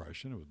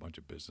Depression. It was a bunch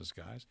of business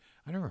guys.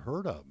 I never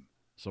heard of them.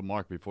 So,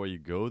 Mark, before you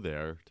go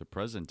there to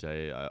present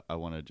day, I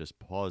want to just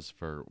pause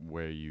for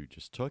where you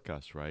just took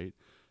us, right?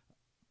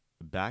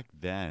 Back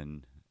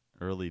then,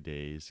 early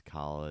days,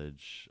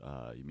 college,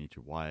 you meet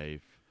your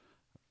wife,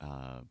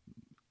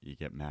 you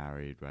get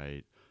married,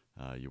 right?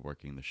 You're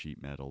working the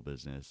sheet metal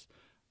business.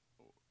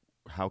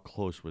 How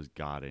close was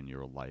God in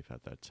your life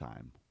at that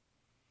time?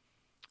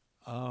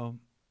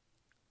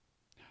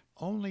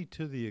 Only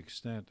to the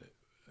extent,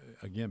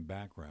 again,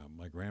 background,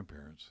 my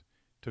grandparents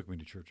took me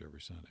to church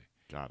every Sunday.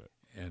 Got it.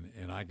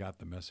 And I got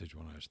the message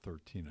when I was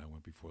 13. I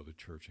went before the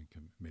church and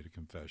made a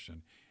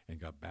confession and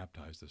got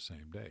baptized the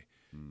same day.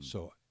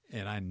 So,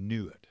 and I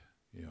knew it.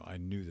 I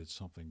knew that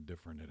something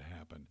different had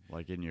happened.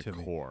 Like in your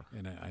core.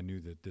 And I knew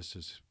that this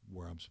is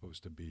where I'm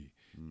supposed to be.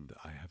 That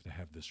I have to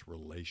have this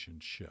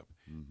relationship,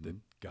 that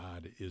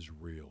God is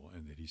real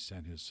and that he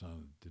sent his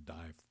son to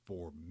die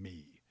for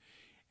me.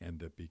 And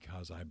that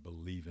because I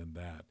believe in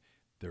that,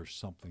 there's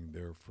something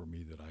there for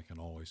me that I can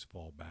always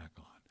fall back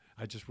on.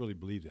 I just really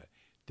believe that.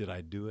 Did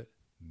I do it?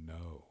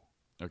 No.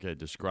 Okay,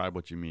 describe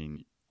what you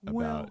mean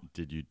about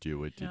did you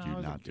do it, did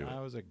you not do it?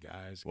 I was a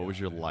guy's guy. What was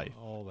your life?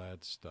 All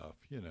that stuff,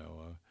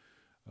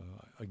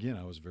 Again,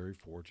 I was very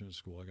fortunate in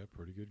school. I got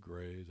pretty good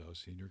grades. I was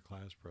senior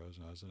class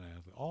president. I was an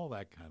athlete. All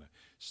that kind of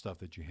stuff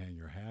that you hang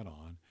your hat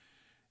on.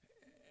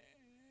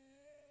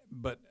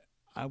 But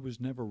I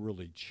was never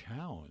really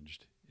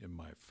challenged in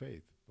my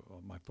faith.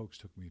 My folks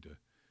took me to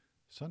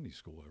Sunday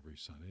school every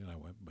Sunday, and I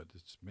went. But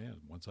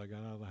once I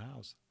got out of the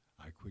house,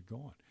 I quit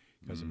going.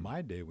 Because in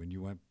my day, when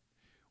you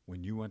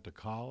went to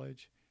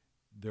college,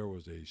 there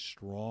was a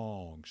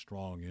strong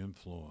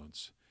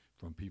influence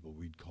from people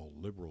we'd call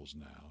liberals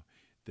now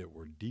that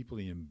were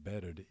deeply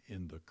embedded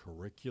in the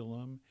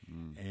curriculum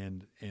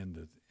and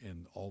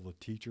all the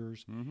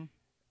teachers.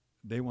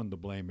 They wanted to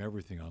blame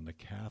everything on the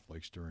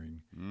Catholics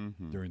during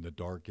the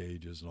Dark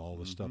Ages and all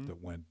the stuff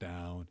that went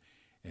down.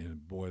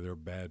 And boy, they're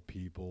bad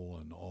people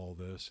and all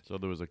this. So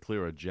there was a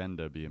clear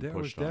agenda being pushed on you.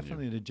 There was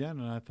definitely an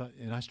agenda, and I thought,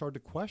 and I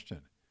started to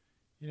question.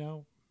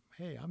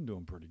 Hey, I'm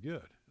doing pretty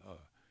good. I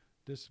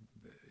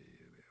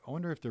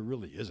wonder if there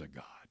really is a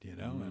God,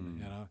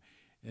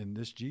 and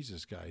this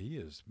Jesus guy,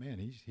 he's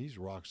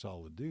a rock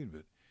solid dude,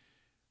 but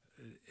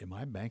am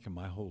I banking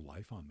my whole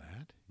life on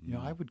that?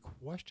 I would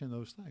question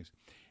those things.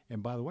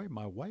 And by the way,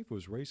 my wife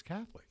was raised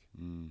Catholic,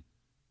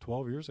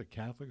 12 years at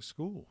Catholic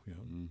school,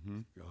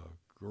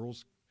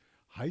 girls'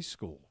 high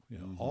school,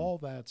 all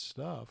that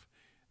stuff.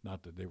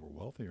 Not that they were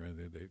wealthy or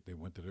anything. They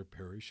went to their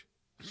parish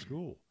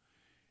school.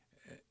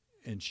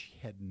 And she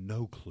had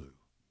no clue.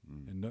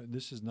 And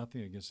this is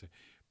nothing against it.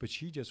 But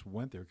she just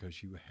went there because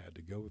she had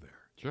to go there.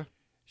 Sure.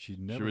 She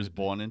was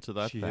born into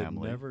that family. She had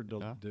never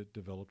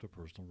developed a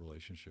personal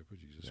relationship with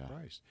Jesus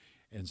Christ.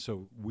 And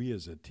so we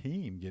as a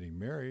team getting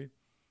married,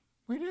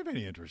 we didn't have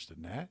any interest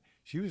in that.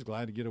 She was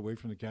glad to get away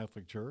from the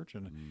Catholic Church,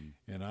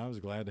 and I was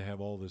glad to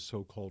have all this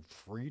so-called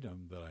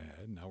freedom that I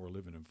had. Now we're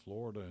living in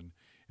Florida, and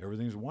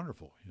everything's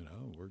wonderful.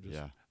 We're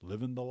just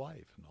living the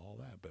life and all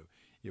that, but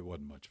it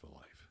wasn't much of a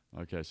life.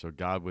 Okay, so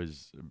God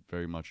was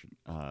very much,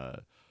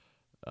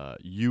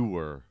 you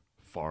were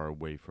far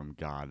away from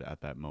God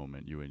at that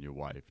moment, you and your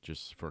wife,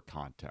 just for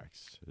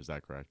context. Is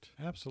that correct?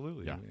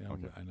 Absolutely. Yeah.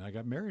 Okay. And I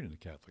got married in the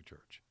Catholic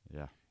Church.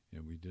 Yeah.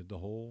 And we did the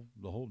whole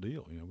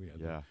deal. We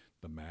had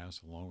the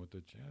Mass along with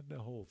the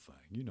whole thing.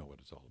 You know what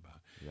it's all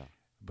about. Yeah.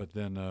 But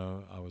then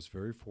I was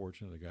very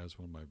fortunate. The guy's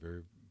one of my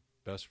very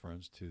best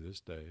friends to this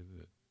day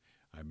that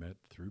I met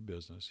through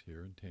business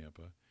here in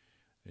Tampa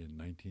in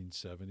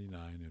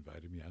 1979,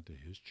 invited me out to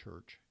his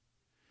church.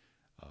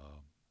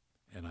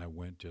 And I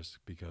went just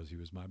because he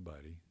was my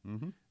buddy.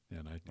 Mm-hmm.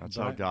 That's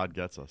how God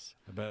gets us.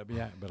 But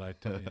I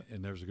tell you,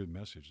 and there's a good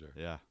message there.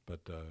 Yeah.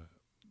 But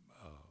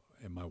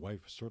and my wife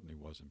certainly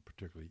wasn't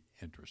particularly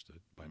interested.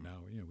 By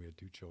now, we had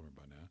 2 children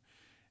by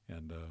now,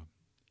 and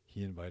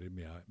he invited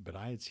me out. But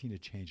I had seen a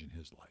change in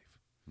his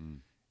life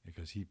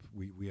because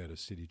we had a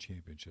city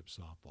championship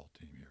softball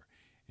team here,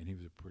 and he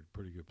was a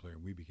pretty good player,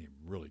 and we became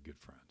really good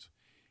friends.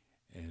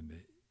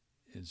 And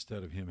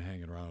instead of him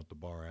hanging around at the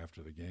bar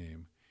after the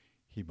game,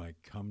 he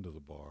might come to the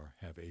bar,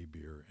 have a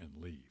beer,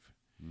 and leave.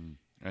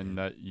 And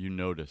that you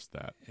noticed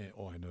that.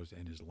 I noticed,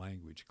 and his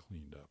language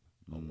cleaned up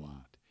a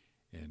lot.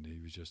 And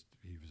he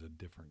was a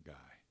different guy.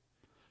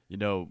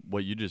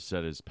 What you just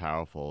said is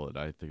powerful, and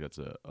I think that's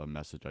a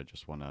message I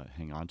just want to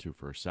hang on to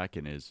for a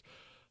second is,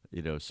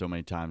 so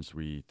many times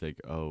we think,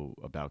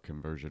 about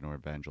conversion or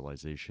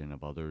evangelization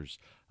of others.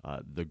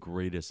 The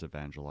greatest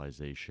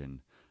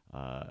evangelization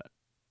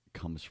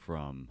comes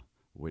from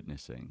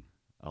witnessing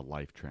a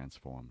life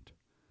transformed.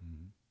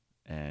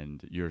 Mm-hmm.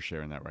 And you're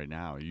sharing that right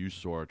now. You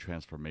saw a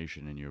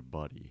transformation in your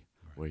buddy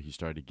where he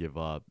started to give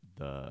up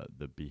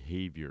the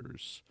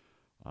behaviors,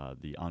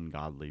 the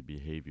ungodly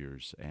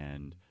behaviors,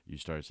 and you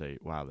started to say,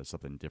 wow, there's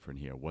something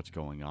different here. What's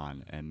going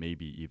on? And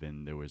maybe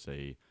even there was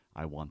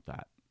I want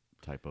that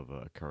type of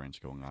occurrence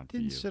going on for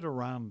you. Didn't sit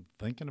around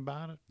thinking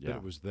about it, but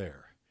it was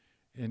there.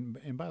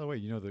 And by the way,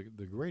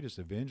 the greatest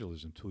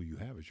evangelism tool you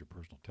have is your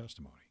personal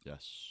testimony.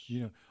 Yes.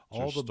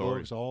 All the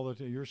story.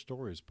 Books, your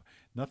stories.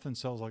 Nothing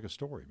sells like a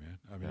story, man.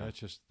 I mean,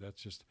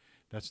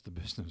 that's the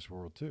business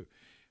world too.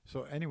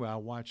 So anyway, I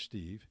watched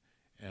Steve,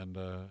 and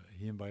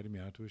he invited me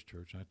out to his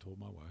church, and I told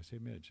my wife, I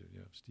said, Midge,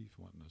 Steve's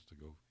wanting us to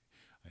go.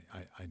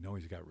 I know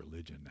he's got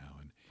religion now,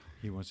 and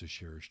he wants to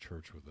share his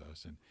church with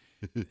us.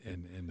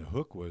 And the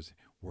hook was,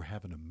 we're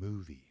having a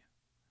movie.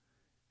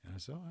 And I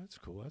said, oh, that's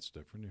cool. That's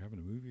different. You're having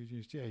a movie?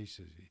 He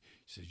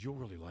says, you'll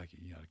really like it.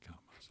 You got to come.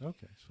 I said,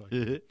 okay. So I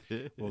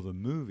came. Well, the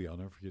movie, I'll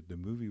never forget, the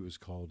movie was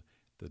called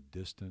The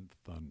Distant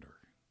Thunder.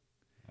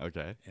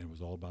 Okay. And it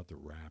was all about the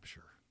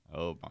rapture.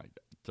 Oh, my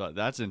God.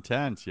 That's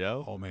intense,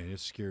 yo. Oh, man, it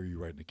scared you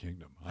right in the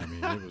kingdom. I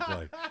mean, it was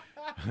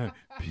like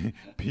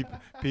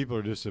people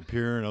are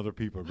disappearing. Other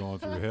people are going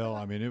through hell.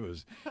 I mean, it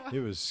was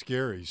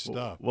scary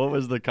stuff. What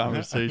was the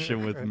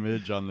conversation with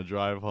Midge on the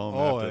drive home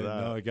after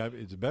that? No,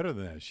 it's better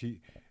than that. She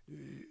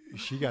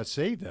got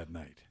saved that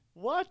night.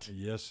 What?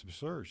 Yes,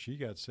 sir. She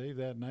got saved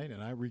that night,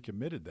 and I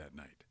recommitted that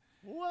night.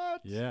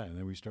 What? Yeah, and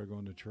then we started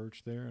going to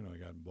church there, and I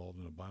got involved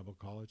in a Bible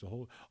college.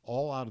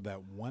 All out of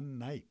that one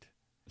night.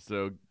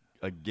 So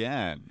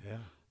again,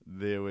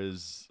 there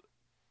was.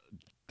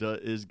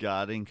 Is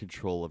God in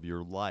control of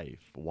your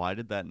life? Why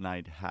did that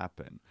night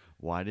happen?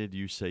 Why did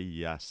you say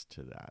yes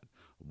to that?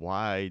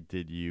 Why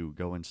did you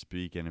go and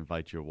speak and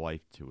invite your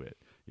wife to it,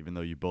 even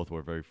though you both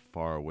were very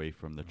far away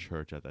from the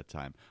church at that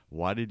time?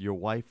 Why did your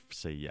wife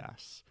say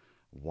yes?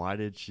 Why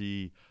did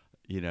she,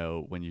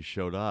 when you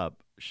showed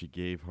up, she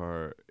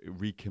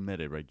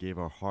recommitted, right? Gave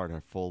her heart,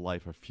 her full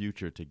life, her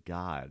future to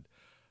God.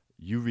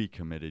 You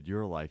recommitted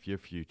your life, your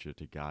future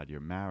to God,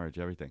 your marriage,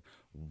 everything.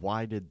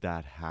 Why did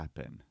that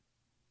happen?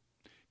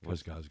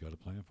 Because God's got a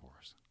plan for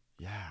us.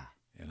 Yeah.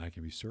 And I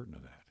can be certain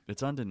of that.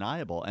 It's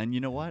undeniable. And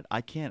you know what?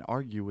 I can't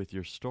argue with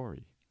your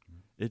story.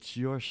 It's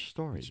your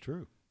story. It's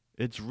true.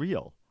 It's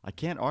real. I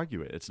can't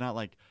argue it. It's not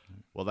like,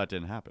 well, that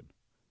didn't happen.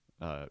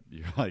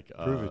 You're like,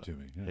 prove it to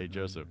me. Hey,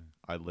 Joseph,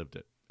 I lived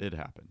it. It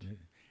happened.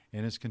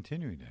 And it's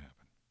continuing to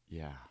happen.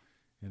 Yeah.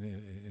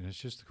 And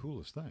it's just the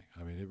coolest thing.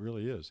 I mean, it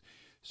really is.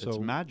 So it's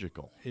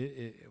magical.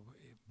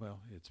 Well,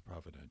 it's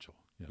providential.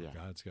 Yeah.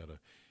 God's got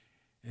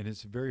and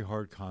it's a very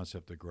hard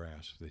concept to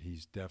grasp that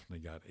he's definitely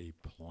got a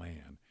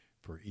plan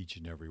for each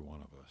and every one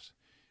of us.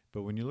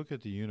 But when you look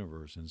at the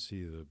universe and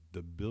see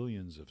the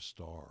billions of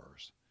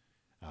stars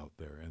out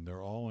there, and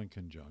they're all in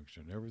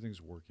conjunction,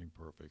 everything's working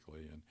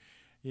perfectly,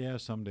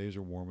 and some days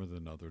are warmer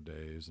than other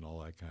days and all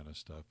that kind of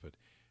stuff, but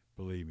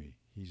believe me,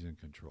 he's in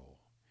control.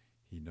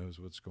 He knows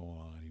what's going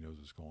on. He knows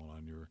what's going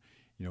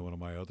on. One of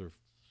my other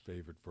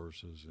favorite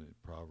verses in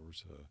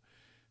Proverbs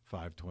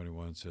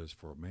 5:21 says,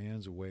 "For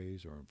man's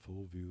ways are in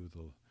full view of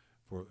the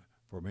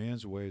for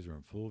man's ways are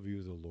in full view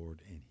of the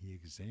Lord, and He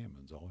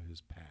examines all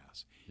his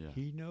paths." Yeah.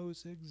 He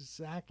knows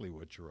exactly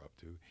what you're up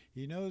to.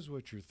 He knows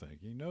what you're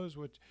thinking. He knows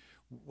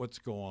what's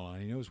going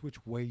on. He knows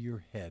which way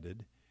you're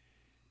headed.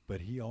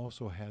 But He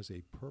also has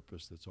a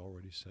purpose that's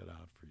already set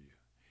out for you,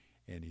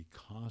 and He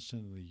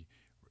constantly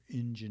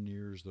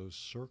engineers those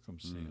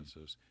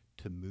circumstances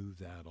to move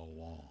that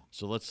along.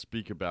 So let's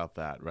speak about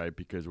that, right?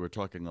 Because we're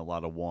talking a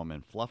lot of warm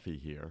and fluffy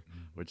here,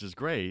 which is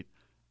great.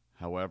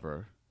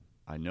 However,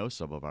 I know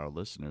some of our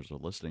listeners are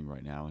listening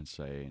right now and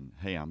saying,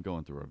 hey, I'm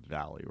going through a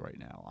valley right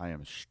now. I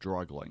am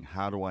struggling.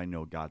 How do I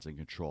know God's in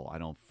control? I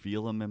don't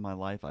feel Him in my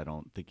life. I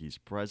don't think He's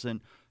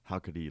present. How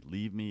could He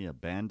leave me,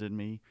 abandon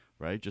me,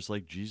 right? Just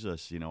like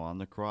Jesus, on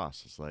the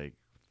cross. It's like,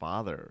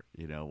 Father,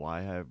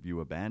 why have you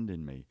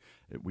abandoned me?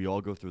 We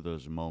all go through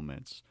those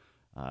moments.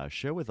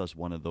 Share with us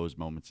one of those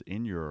moments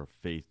in your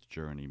faith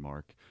journey,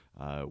 Mark,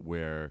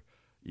 where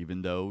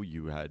even though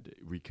you had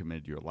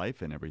recommitted your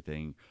life and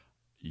everything,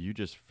 you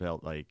just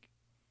felt like,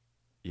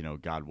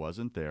 God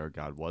wasn't there.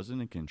 God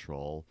wasn't in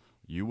control.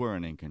 You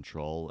weren't in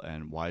control.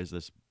 And why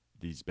is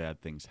these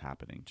bad things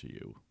happening to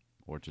you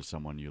or to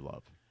someone you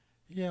love?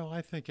 Yeah, well,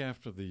 I think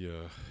after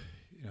the,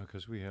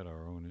 because we had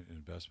our own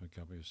investment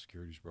company, a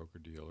securities broker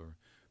dealer,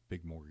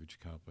 big mortgage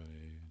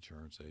company,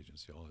 insurance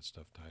agency, all that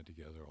stuff tied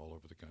together all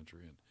over the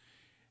country.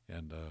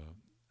 And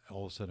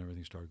all of a sudden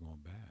everything started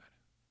going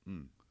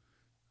bad.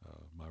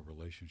 My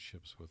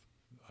relationships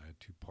I had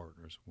two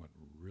partners went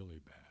really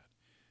bad,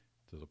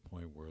 to the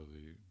point where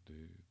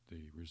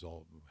the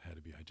result had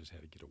to be I just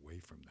had to get away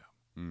from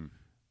them.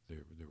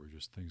 There were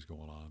just things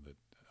going on that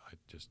I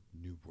just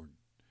knew weren't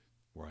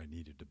where I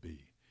needed to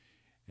be.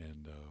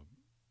 And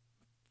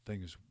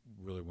things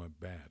really went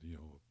bad,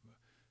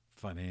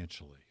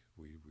 financially.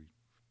 We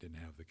didn't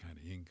have the kind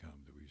of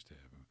income that we used to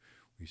have.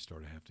 We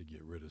started to have to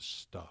get rid of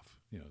stuff,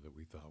 that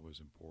we thought was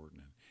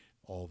important, and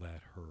all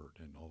that hurt.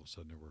 And all of a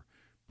sudden there were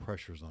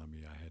pressures on me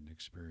I hadn't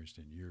experienced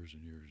in years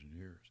and years and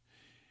years.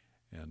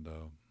 And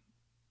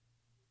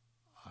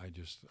I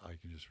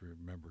can just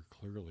remember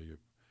clearly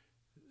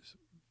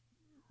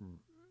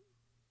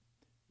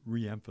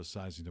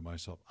re-emphasizing to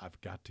myself, I've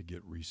got to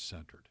get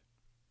recentered.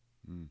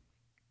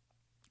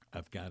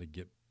 I've got to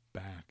get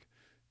back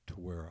to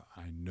where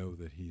I know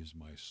that He is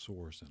my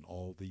source, and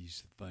all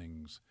these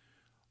things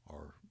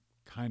are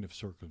kind of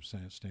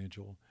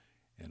circumstantial,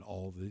 and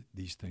all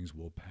these things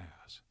will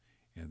pass,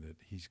 and that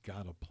He's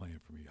got a plan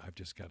for me. I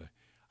just got to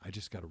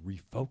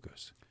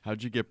refocus.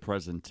 How'd you get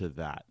present to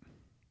that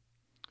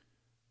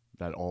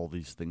all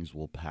these things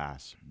will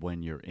pass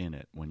when you're in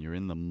it, when you're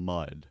in the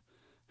mud?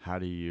 How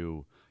do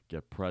you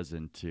get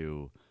present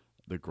to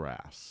the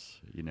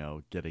grass,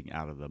 getting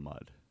out of the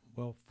mud?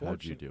 Well,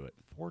 how'd you do it?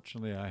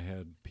 Fortunately, I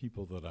had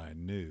people that I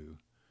knew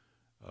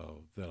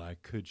that I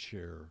could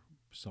share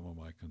some of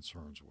my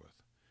concerns with.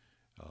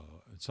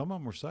 And some of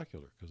them were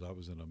secular, because I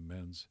was in a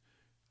men's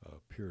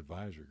peer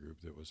advisory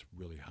group that was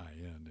really high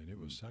end, and it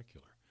was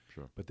secular.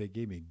 Sure. But they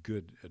gave me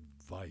good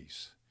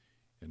advice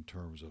in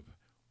terms of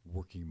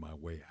working my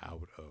way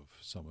out of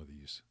some of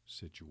these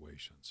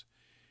situations.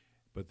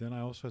 But then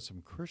I also had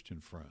some Christian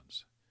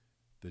friends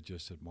that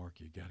just said, Mark,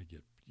 you got to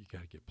get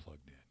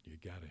plugged in. You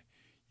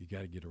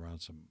got to get around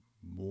some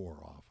more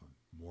often,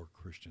 more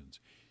Christians.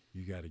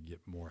 You got to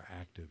get more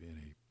active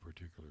in a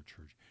particular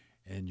church,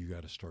 and you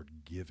got to start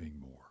giving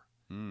more.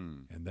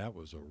 And that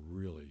was a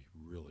really,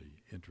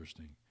 really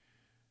interesting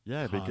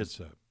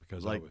concept,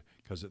 because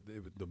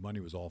the money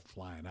was all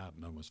flying out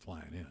and none was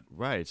flying in.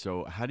 Right.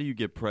 So how do you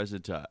get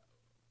present to?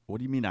 What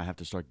do you mean I have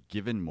to start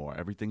giving more?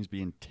 Everything's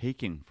being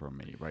taken from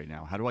me right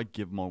now. How do I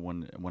give more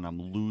when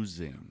I'm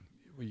losing?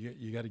 Well,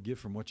 you got to give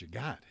from what you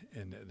got,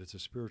 and it's a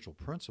spiritual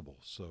principle.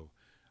 So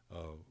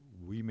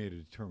we made a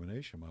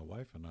determination, my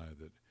wife and I,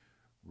 that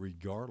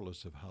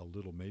regardless of how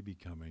little may be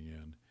coming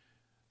in,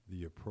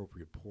 the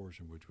appropriate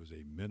portion, which was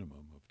a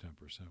minimum of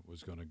 10%,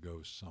 was going to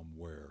go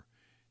somewhere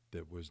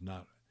that was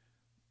not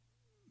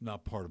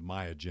part of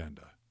my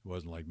agenda. It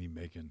wasn't like me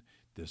making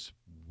this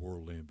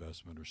worldly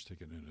investment or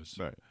sticking it in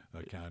a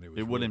account.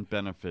 It wouldn't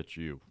benefit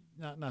you.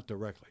 Not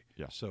directly.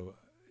 Yeah. So,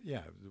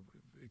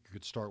 it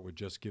could start with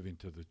just giving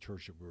to the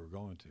church that we were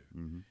going to.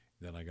 Mm-hmm.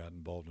 Then I got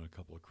involved in a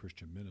couple of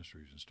Christian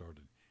ministries and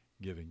started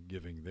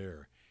giving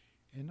there.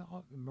 And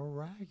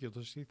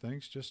miraculously,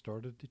 things just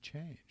started to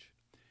change.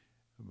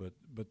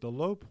 But the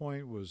low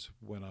point was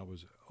when I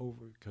was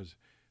over, because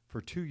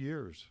for 2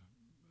 years,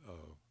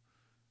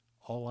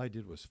 all I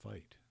did was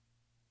fight.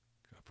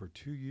 For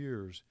 2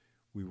 years,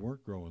 we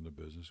weren't growing the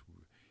business.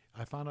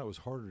 I found out it was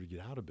harder to get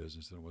out of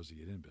business than it was to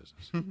get in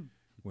business.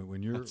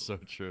 When you're, that's so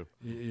true.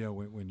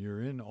 When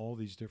you're in all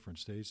these different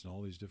states and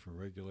all these different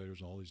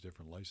regulators and all these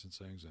different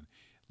licensings and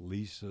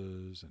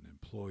leases and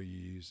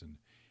employees,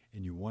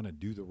 and you want to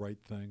do the right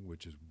thing,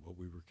 which is what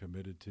we were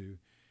committed to,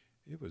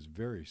 it was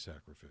very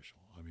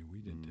sacrificial. I mean,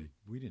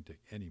 we didn't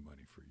take any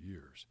money for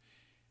years,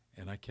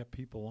 And I kept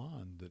people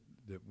on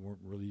that weren't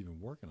really even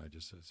working. I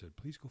just said,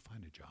 please go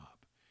find a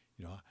job.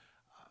 You know,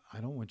 I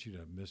don't want you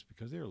to miss,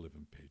 because they were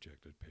living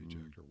paycheck to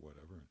paycheck or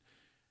whatever. And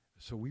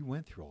so we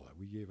went through all that.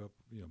 We gave up,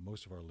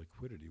 most of our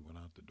liquidity went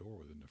out the door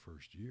within the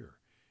first year.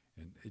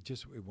 And it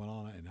went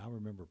on. And I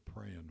remember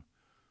praying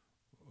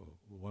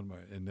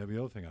and then the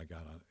other thing I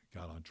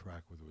got on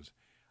track with was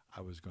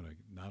I was going to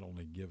not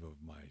only give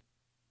of my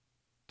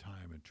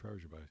time and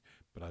treasure,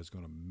 but I was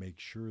going to make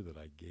sure that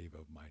I gave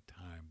of my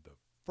time the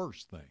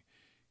first thing,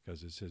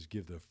 because it says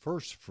give the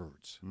first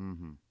fruits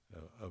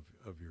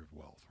of your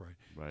wealth, right?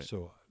 Right.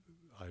 So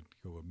I'd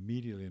go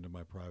immediately into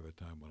my private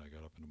time when I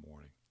got up in the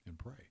morning and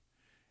pray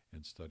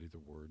and study the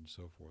Word and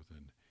so forth.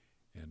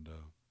 And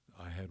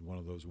I had one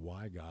of those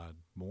why God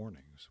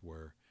mornings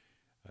where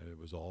it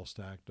was all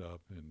stacked up,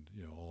 and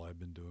all I've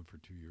been doing for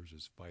 2 years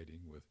is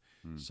fighting with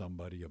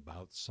somebody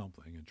about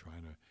something and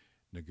trying to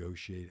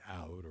negotiate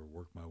out or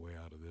work my way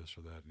out of this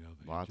or that and the other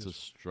thing. Lots of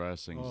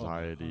stress,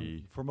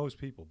 anxiety. For most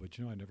people, but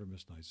I never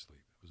missed night's sleep.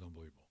 It was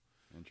unbelievable.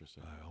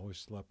 Interesting. I always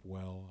slept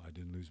well. I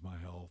didn't lose my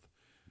health.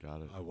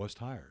 Got it. I was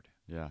tired.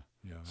 Yeah.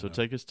 So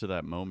take us to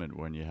that moment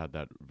when you had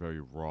that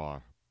very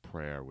raw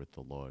prayer with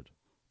the Lord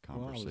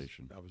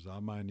conversation. Well, I was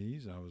on my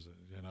knees, and I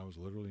was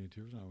literally in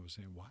tears, and I was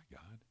saying, "Why,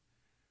 God?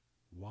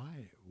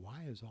 Why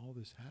is all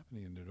this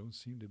happening?" And there don't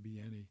seem to be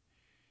any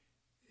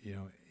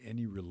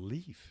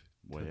relief.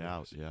 Way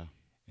out, yeah.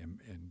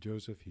 And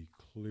Joseph, he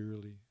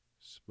clearly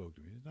spoke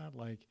to me. It's not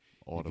like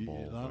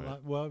audible.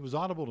 Well, it was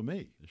audible to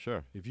me.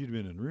 Sure. If you'd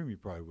been in the room, you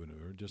probably wouldn't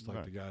have heard. Just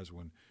like the guys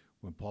when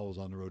Paul was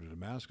on the road to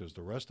Damascus,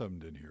 the rest of them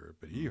didn't hear it,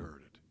 but he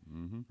heard it,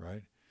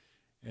 right?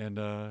 And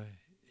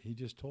he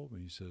just told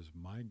me, he says,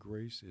 "My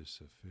grace is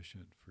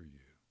sufficient for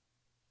you."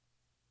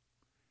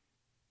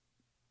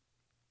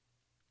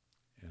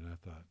 And I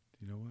thought,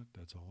 you know what?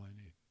 That's all I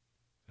need.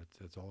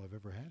 That's all I've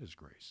ever had is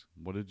grace.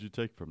 What did you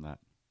take from that?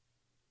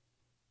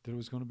 That it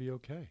was going to be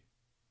okay.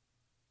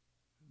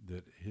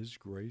 That his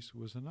grace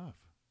was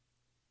enough.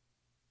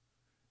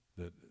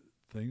 That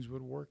things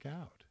would work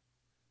out.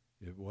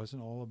 It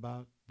wasn't all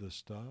about the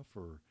stuff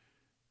or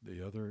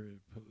the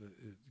other.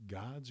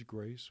 God's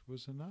grace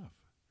was enough.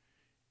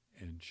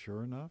 And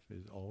sure enough,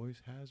 it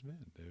always has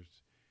been.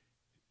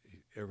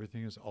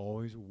 Everything has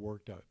always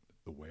worked out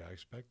the way I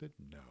expected.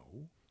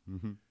 No.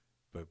 Mm-hmm.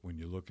 But when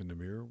you look in the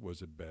mirror,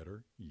 was it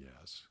better?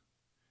 Yes.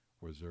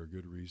 Was there a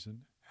good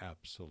reason?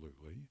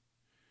 Absolutely.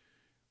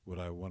 Would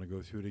I want to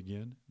go through it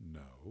again?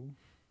 No.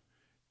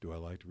 Do I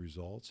like the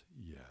results?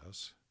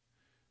 Yes.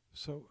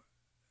 So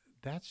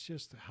that's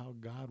just how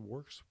God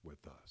works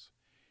with us.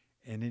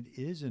 And it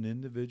is an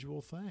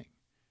individual thing.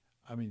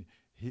 I mean,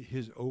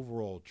 his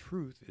overall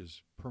truth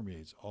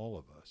permeates all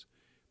of us.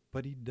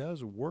 But he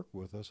does work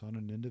with us on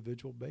an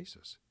individual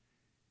basis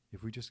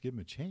if we just give him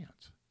a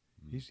chance.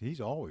 He's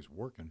always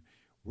working.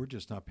 We're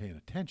just not paying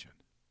attention.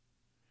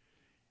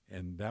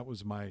 And that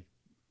was my,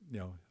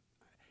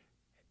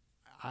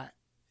 at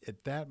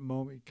that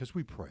moment, because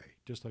we pray,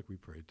 just like we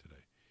prayed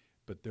today,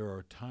 but there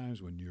are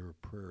times when your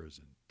prayer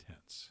is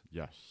intense.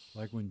 Yes.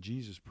 Like when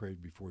Jesus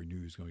prayed before he knew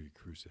he was going to get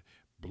crucified.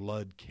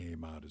 Blood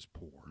came out his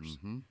pores.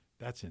 Mm-hmm.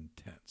 That's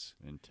intense.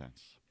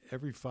 Intense.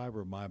 Every fiber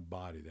of my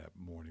body that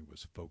morning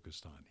was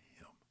focused on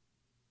him.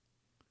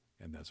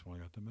 And that's when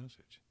I got the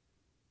message.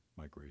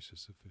 My grace is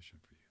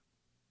sufficient for you.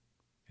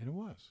 And it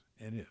was,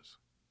 and is.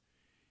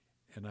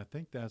 And I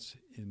think that's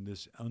in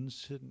this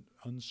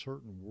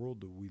uncertain world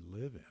that we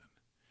live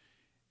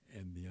in,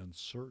 and the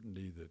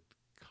uncertainty that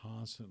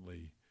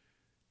constantly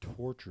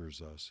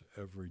tortures us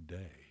every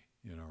day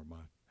in our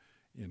mind,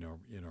 in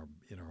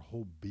our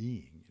whole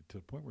being, to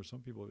the point where some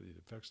people it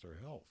affects their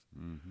health.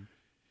 Mm-hmm.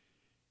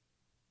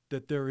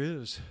 That there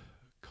is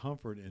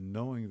comfort in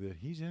knowing that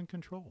he's in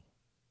control.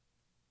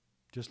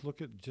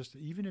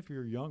 Even if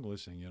you're young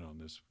listening in on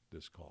this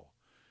call,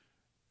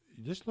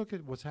 just look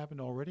at what's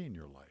happened already in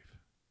your life.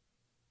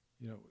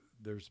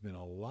 There's been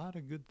a lot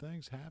of good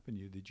things happen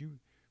to you that you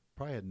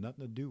probably had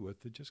nothing to do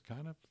with, that just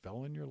kind of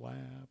fell in your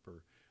lap,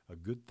 or a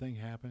good thing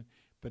happened.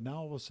 But now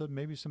all of a sudden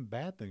maybe some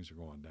bad things are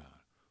going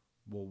down.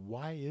 Well,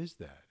 why is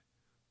that?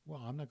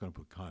 Well, I'm not going to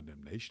put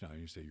condemnation on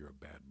you and say you're a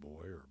bad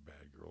boy or a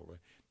bad girl.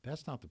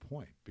 That's not the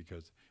point,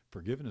 because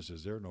forgiveness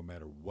is there no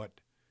matter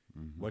what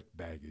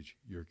baggage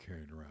you're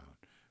carrying around.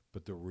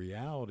 But the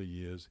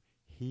reality is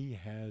he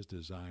has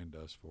designed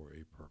us for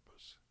a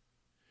purpose.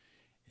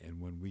 And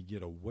when we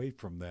get away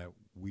from that,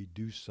 we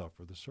do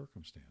suffer the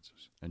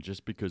circumstances. And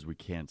just because we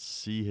can't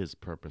see his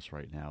purpose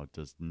right now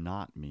does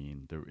not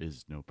mean there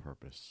is no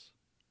purpose.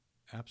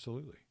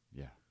 Absolutely.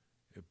 Yeah.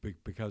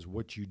 Because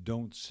what you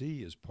don't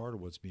see is part of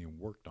what's being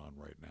worked on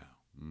right now.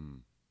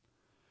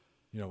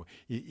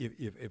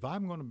 If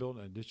I'm going to build,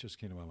 and this just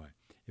came to my mind,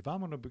 if I'm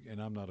going to,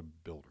 and I'm not a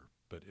builder,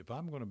 but if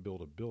I'm going to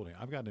build a building,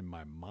 I've got in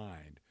my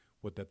mind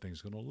what that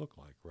thing's going to look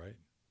like, right?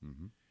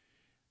 Mm-hmm.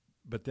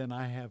 But then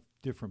I have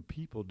different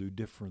people do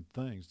different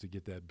things to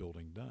get that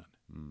building done.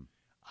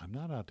 I'm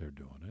not out there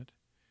doing it.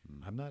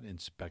 I'm not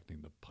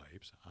inspecting the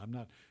pipes. I'm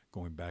not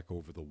going back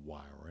over the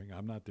wiring.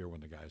 I'm not there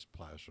when the guy's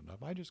plastering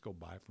up. I just go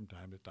by from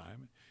time to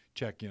time,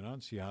 check in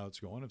on, see how it's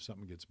going. If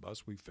something gets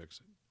bust, we fix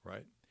it,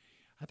 right?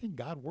 I think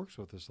God works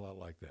with us a lot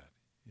like that,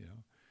 you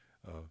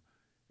know.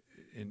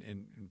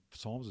 In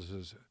Psalms it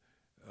says,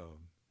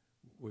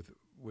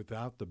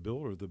 without the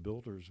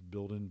builders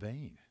build in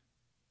vain.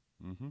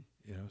 Mm-hmm.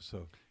 You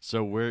know,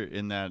 so we're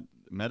in that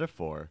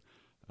metaphor.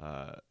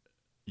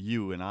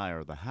 You and I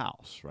are the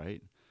house,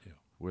 right? Yeah.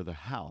 We're the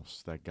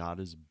house that God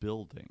is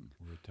building.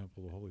 We're a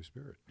temple of the Holy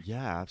Spirit.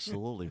 Yeah,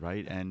 absolutely,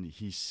 right? And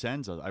he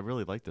sends us. I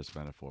really like this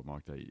metaphor,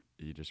 Mark, that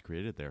you just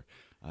created there,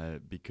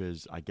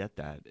 because I get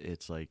that.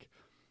 It's like,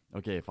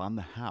 okay, if I'm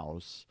the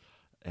house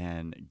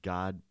and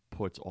God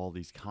puts all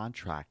these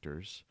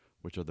contractors,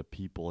 which are the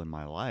people in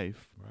my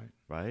life,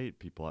 right?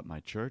 People at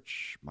my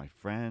church, my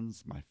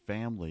friends, my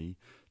family,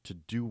 to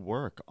do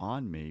work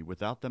on me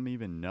without them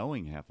even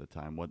knowing half the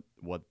time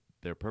what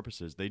their purpose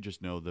is. They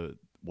just know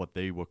what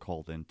they were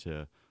called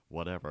into,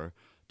 whatever,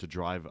 to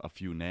drive a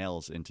few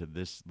nails into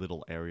this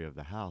little area of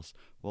the house.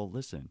 Well,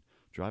 listen,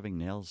 driving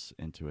nails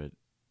into it,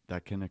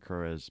 that can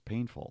occur as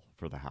painful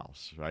for the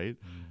house, right?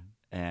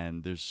 Mm-hmm.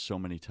 And there's so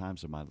many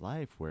times in my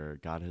life where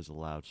God has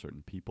allowed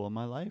certain people in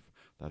my life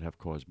that have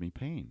caused me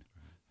pain,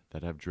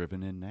 that have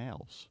driven in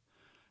nails.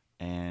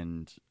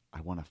 And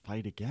I want to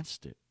fight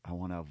against it. I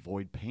want to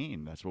avoid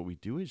pain. That's what we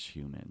do as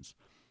humans.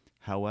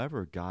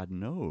 However, God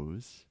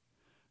knows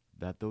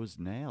that those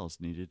nails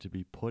needed to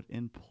be put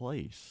in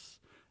place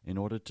in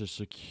order to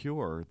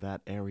secure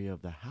that area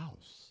of the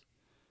house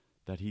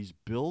that he's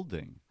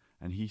building.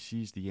 And he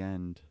sees the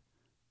end,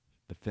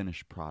 the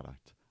finished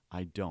product.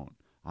 I don't.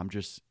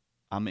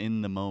 I'm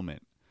in the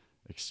moment,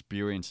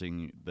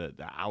 experiencing the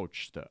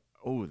ouch,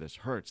 oh, this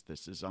hurts,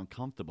 this is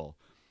uncomfortable.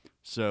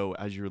 So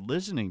as you're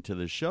listening to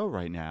the show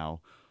right now,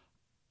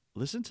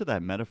 listen to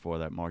that metaphor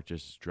that Mark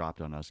just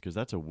dropped on us, because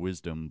that's a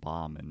wisdom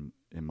bomb,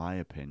 in my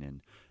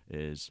opinion,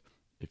 is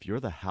if you're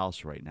the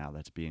house right now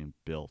that's being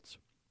built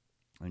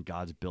and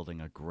God's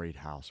building a great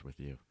house with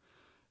you,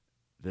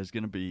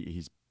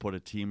 he's put a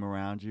team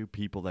around you,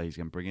 people that he's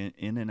going to bring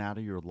in and out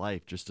of your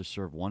life just to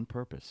serve one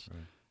purpose,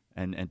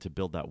 and to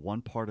build that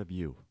one part of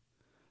you,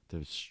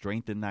 to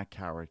strengthen that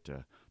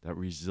character, that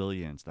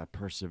resilience, that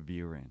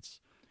perseverance.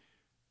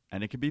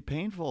 And it can be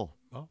painful,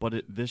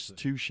 but this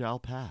too shall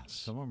pass.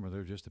 Some of them are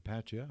there just to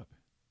patch you up.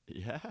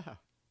 Yeah.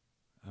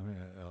 I mean,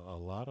 a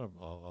lot of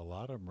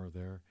them are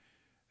there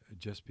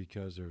just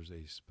because there's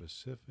a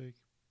specific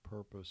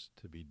purpose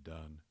to be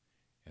done,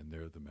 and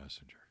they're the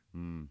messenger.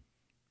 Mm.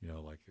 You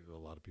know, like a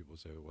lot of people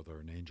say, well, they're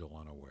an angel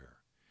unaware.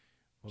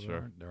 Well,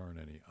 sure. there aren't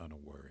any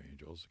unaware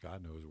angels.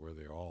 God knows where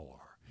they all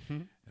are.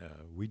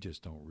 We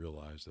just don't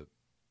realize that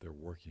they're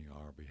working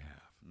on our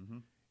behalf. Mm-hmm.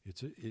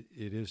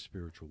 It is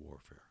spiritual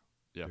warfare.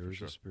 Yeah, there is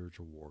sure. a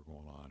spiritual war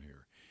going on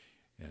here,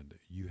 and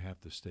you have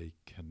to stay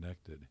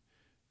connected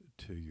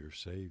to your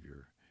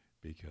Savior,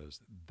 because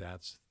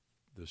that's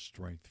the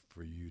strength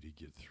for you to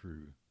get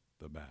through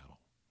the battle.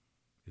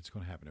 It's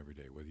going to happen every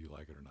day, whether you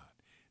like it or not.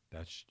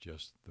 That's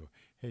just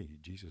hey,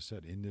 Jesus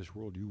said, in this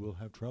world you will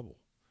have trouble,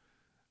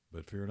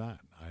 but fear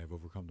not, I have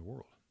overcome the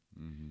world.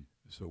 Mm-hmm.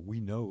 So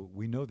we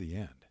know the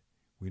end.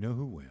 We know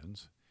who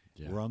wins.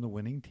 Yeah. We're on the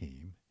winning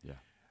team. Yeah.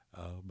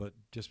 But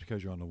just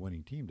because you're on the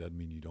winning team doesn't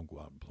mean you don't go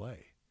out and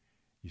play.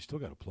 You still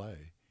got to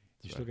play.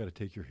 You still got to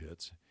take your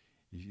hits.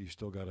 You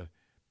still got to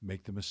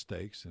make the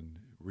mistakes and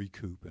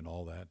recoup and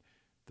all that.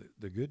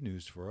 The good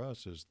news for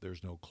us is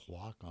there's no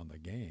clock on the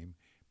game,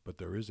 but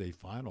there is a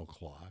final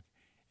clock,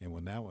 and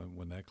when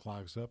that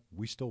clock's up,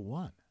 we still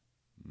won.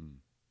 Mm.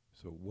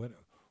 So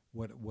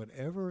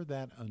whatever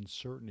that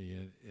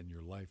uncertainty in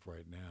your life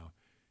right now,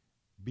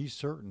 be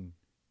certain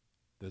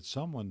that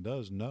someone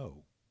does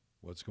know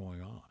what's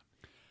going on.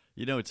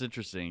 You know, it's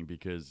interesting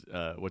because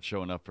what's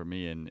showing up for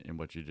me in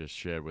what you just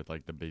shared with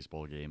like the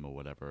baseball game or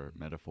whatever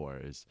metaphor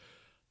is,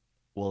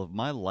 well, if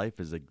my life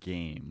is a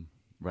game,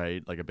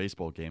 right, like a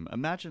baseball game,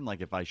 imagine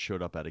like if I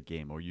showed up at a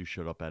game or you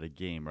showed up at a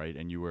game, right,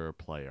 and you were a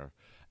player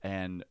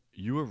and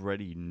you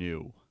already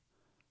knew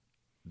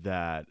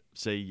that,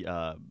 say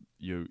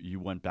you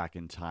went back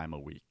in time a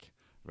week,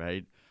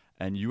 right,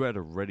 and you had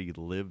already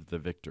lived the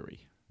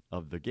victory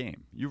of the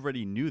game. You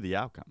already knew the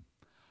outcome.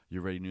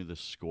 You already knew the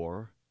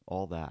score,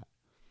 all that.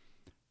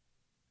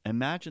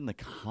 Imagine the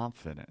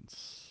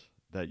confidence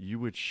that you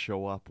would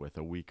show up with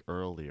a week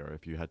earlier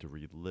if you had to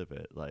relive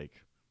it.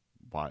 Like,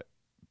 what?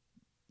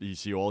 You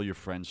see all your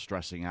friends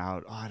stressing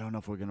out. Oh, I don't know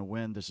if we're going to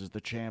win. This is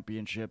the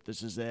championship.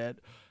 This is it.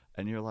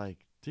 And you're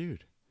like,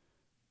 dude,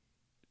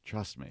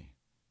 trust me.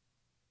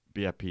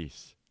 Be at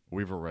peace.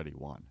 We've already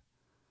won.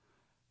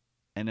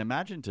 And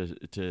imagine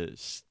to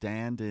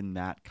stand in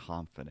that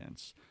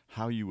confidence,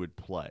 how you would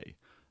play,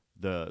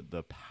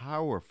 the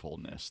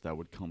powerfulness that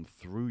would come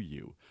through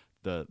you,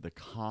 the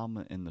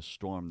calm in the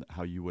storm,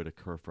 how you would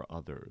occur for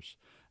others.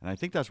 And I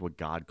think that's what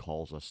God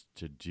calls us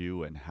to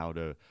do, and how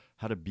to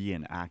be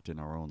and act in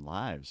our own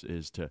lives,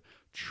 is to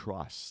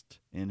trust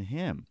in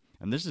him.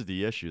 And this is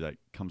the issue that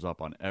comes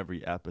up on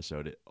every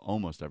episode,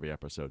 almost every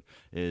episode,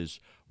 is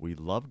we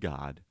love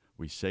God,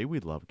 We say we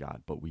love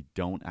God, but we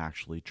don't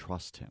actually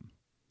trust him.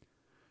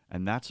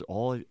 And that's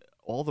all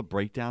the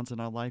breakdowns in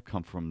our life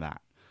come from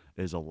that,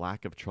 is a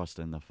lack of trust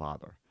in the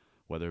Father,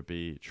 whether it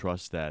be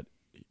trust that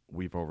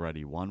we've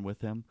already won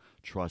with him,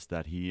 trust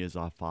that he is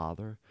our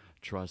Father,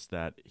 trust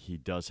that he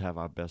does have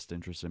our best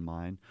interests in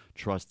mind,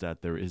 trust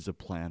that there is a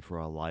plan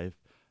for our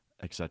life,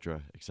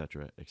 etc.,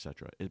 etc.,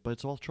 etc. But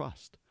it's all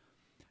trust.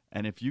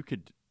 And if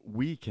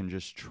we can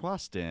just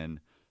trust in,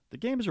 the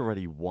game's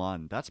already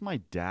won. That's my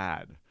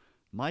dad.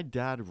 My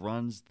dad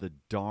runs the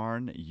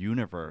darn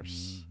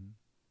universe. Mm-hmm.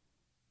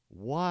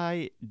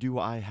 Why do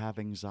I have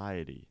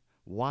anxiety?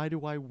 Why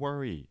do I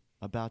worry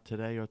about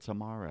today or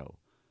tomorrow?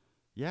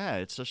 Yeah,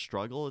 it's a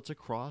struggle. It's a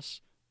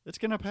cross. It's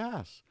going to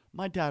pass.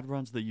 My dad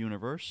runs the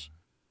universe.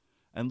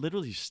 And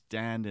literally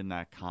stand in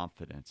that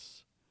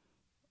confidence.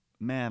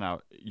 Man,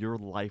 your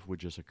life would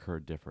just occur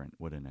different,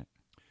 wouldn't it?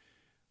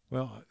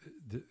 Well,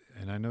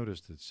 and I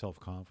noticed that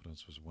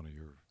self-confidence was one of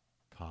your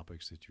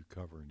topics that you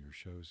cover in your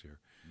shows here.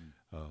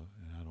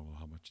 And I don't know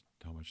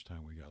how much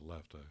time we got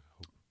left. I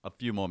hope a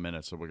few more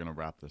minutes, so we're going to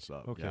wrap this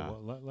up. Okay,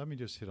 well, let me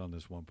just hit on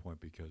this one point,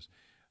 because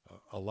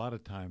a lot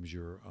of times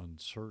your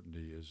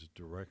uncertainty is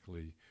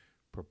directly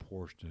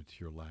proportionate to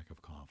your lack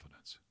of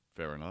confidence.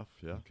 Fair enough,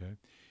 yeah. Okay.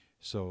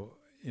 So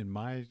in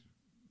my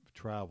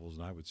travels,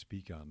 and I would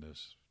speak on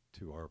this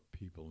to our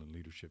people in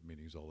leadership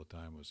meetings all the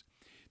time, was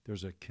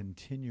there's a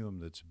continuum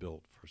that's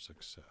built for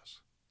success.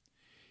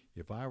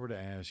 If I were to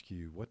ask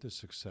you, what does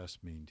success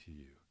mean to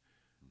you?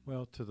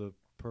 Well, to the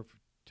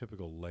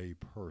typical lay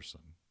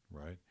person,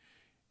 right,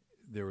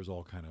 there was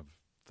all kind of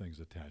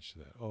things attached to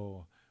that.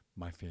 Oh,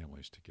 my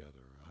family's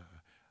together.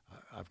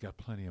 I've got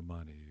plenty of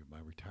money. My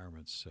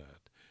retirement's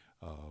set.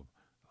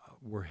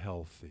 We're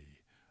healthy.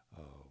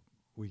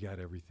 We got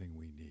everything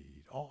we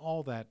need.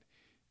 All that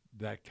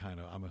kind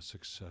of, I'm a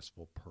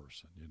successful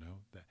person,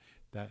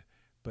 that.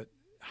 But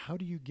how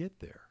do you get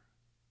there?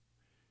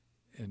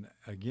 And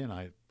again,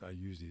 I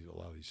use a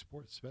lot of these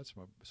sports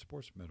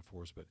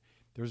metaphors, but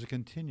there's a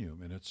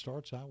continuum, and it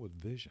starts out with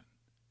vision.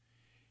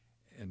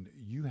 And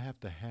you have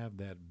to have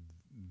that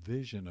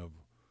vision of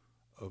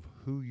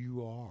who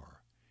you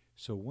are.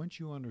 So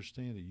once you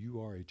understand that you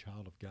are a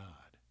child of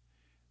God,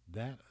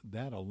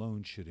 that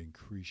alone should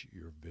increase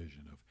your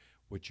vision of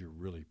what you're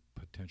really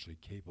potentially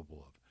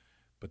capable of.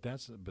 But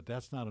that's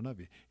not enough.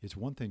 It's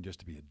one thing just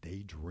to be a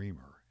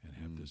daydreamer and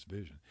have this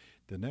vision.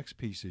 The next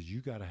piece is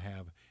you got to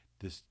have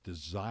this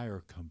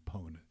desire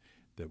component,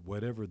 that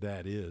whatever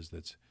that is,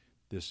 that's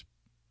this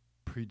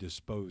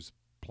predisposed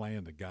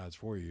plan that God's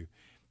for you,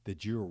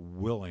 that you're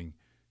willing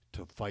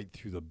to fight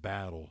through the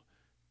battle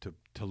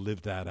to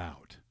live that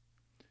out.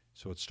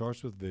 So it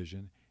starts with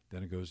vision,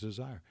 then it goes to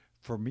desire.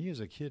 For me as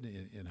a kid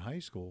in high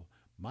school,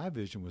 my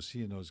vision was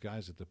seeing those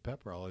guys at the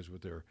pep rallies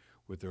with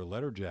their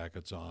letter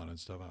jackets on and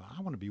stuff.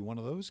 I want to be one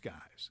of those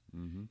guys.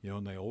 Mm-hmm.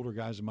 And the older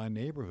guys in my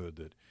neighborhood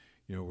that,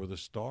 were the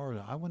stars.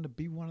 I wanted to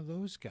be one of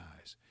those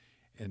guys.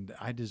 And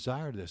I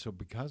desired this. So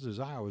because of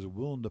desire, I was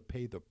willing to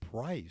pay the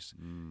price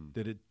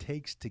that it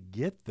takes to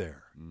get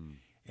there.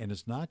 And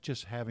it's not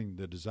just having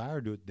the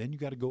desire to do it. Then you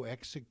got to go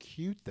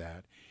execute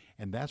that.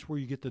 And that's where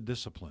you get the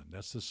discipline.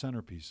 That's the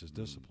centerpiece, is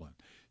discipline.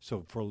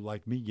 So for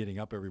like me getting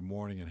up every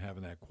morning and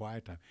having that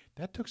quiet time,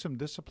 that took some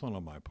discipline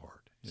on my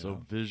part. So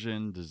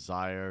vision,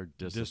 desire,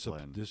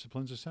 discipline.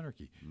 Discipline's a center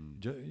key.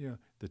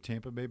 The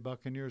Tampa Bay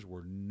Buccaneers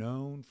were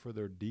known for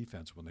their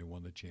defense when they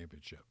won the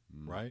championship,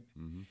 right?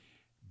 Mm-hmm.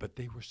 But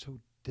they were so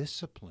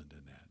disciplined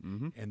in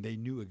that. And they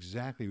knew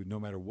exactly, no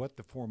matter what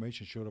the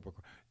formation showed up,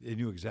 they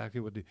knew exactly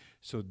what to do.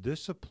 So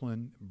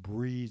discipline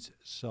breeds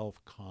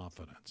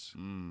self-confidence.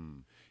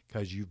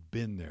 Because you've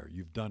been there.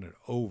 You've done it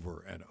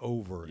over and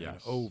over and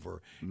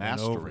over.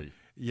 Mastery. And over.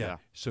 Yeah.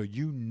 So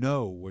you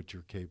know what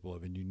you're capable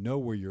of, and you know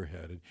where you're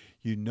headed.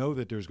 You know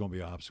that there's going to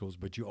be obstacles,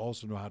 but you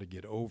also know how to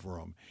get over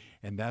them.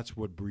 And that's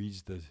what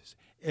breeds the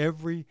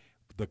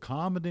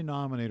common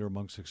denominator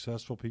among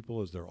successful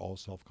people is they're all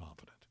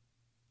self-confident.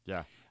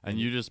 Yeah. And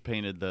you just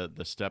painted the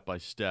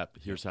step-by-step.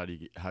 Here's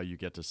how you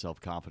get to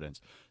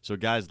self-confidence. So,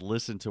 guys,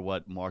 listen to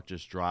what Mark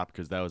just dropped,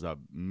 because that was a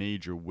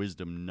major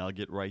wisdom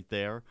nugget right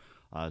there.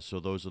 So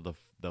those are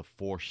the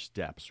 4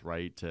 steps,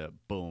 right, to,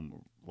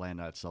 boom, land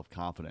that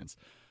self-confidence.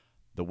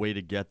 The way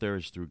to get there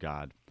is through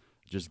God.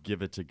 Just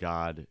give it to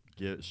God.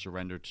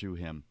 Surrender to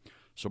him.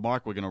 So,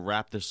 Mark, we're going to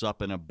wrap this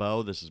up in a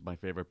bow. This is my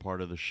favorite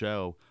part of the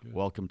show. Good.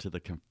 Welcome to the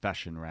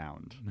confession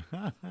round.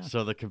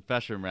 So the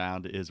confession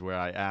round is where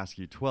I ask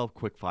you 12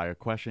 quick-fire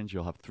questions.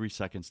 You'll have 3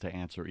 seconds to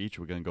answer each.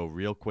 We're going to go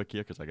real quick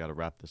here because I got to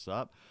wrap this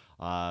up.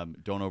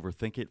 Don't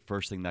overthink it.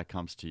 First thing that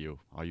comes to you.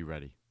 Are you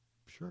ready?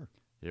 Sure.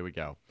 Here we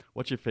go.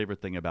 What's your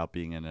favorite thing about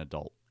being an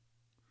adult?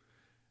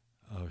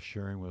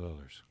 Sharing with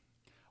others.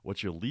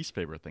 What's your least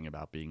favorite thing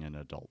about being an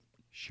adult?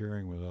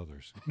 Sharing with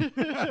others. No,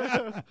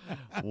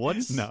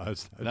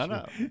 it's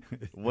not true.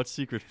 What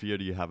secret fear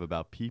do you have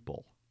about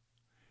people?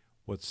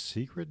 What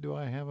secret do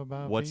I have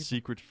about What people?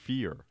 secret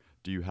fear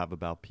do you have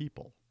about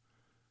people?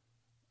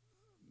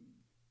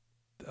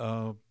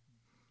 What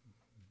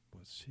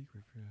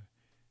secret fear?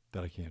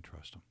 That I can't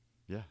trust them.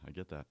 Yeah, I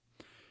get that.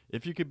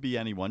 If you could be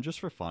anyone just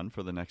for fun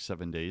for the next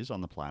 7 days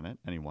on the planet,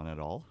 anyone at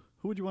all,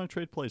 who would you want to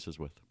trade places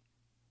with?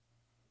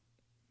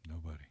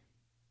 Nobody.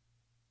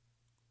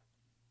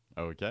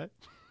 Okay.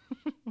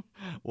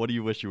 What do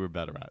you wish you were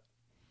better at?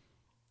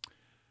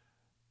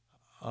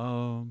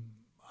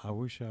 I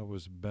wish I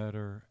was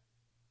better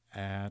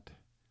at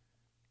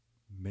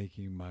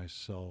making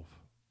myself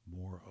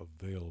more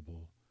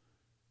available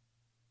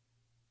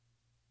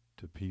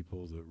to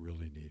people that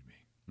really need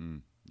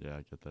me. Yeah,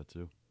 I get that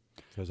too.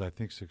 Because I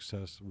think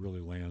success really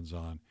lands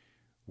on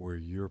where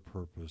your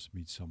purpose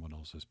meets someone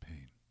else's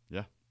pain.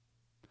 Yeah.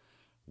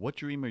 What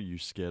dream are you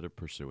scared of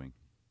pursuing?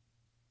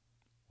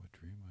 What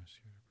dream am I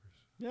scared of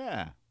pursuing?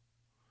 Yeah.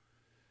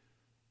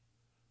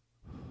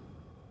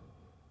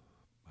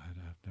 I've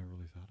never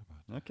really thought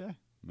about that. Okay.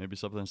 Maybe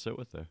something to sit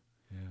with there.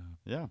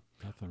 Yeah.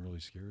 Nothing really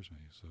scares me.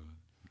 So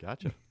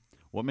Gotcha.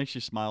 What makes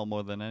you smile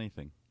more than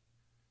anything?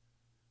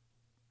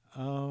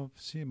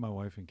 Seeing my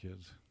wife and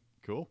kids.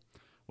 Cool.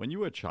 When you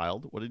were a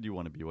child, what did you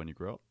want to be when you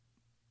grew up?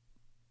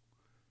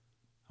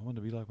 I wanted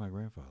to be like my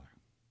grandfather.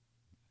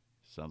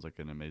 Sounds like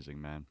an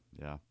amazing man.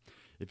 Yeah.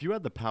 If you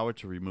had the power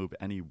to remove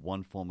any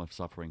one form of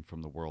suffering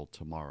from the world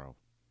tomorrow,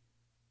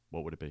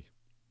 what would it be?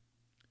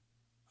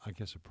 I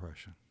guess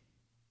oppression.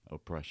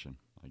 Oppression.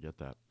 I get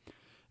that.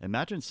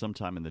 Imagine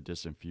sometime in the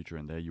distant future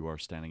and there you are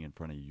standing in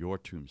front of your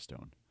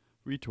tombstone.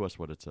 Read to us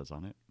what it says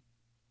on it.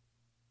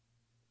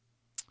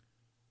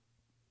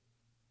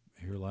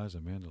 Here lies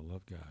a man that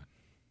loved God.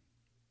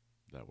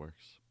 That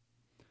works.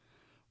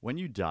 When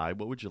you die,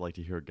 what would you like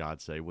to hear God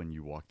say when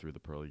you walk through the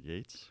pearly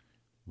gates?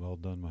 Well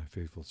done, my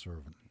faithful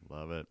servant.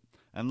 Love it.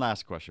 And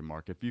last question,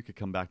 Mark. If you could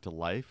come back to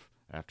life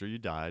after you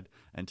died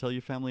and tell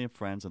your family and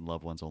friends and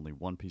loved ones only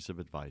one piece of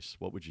advice,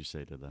 what would you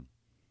say to them?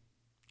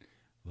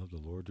 Love the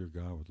Lord your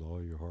God with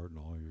all your heart and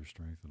all your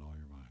strength and all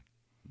your mind.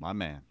 My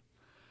man.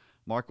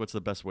 Mark, what's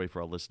the best way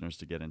for our listeners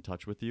to get in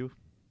touch with you?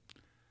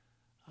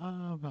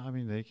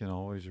 They can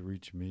always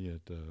reach me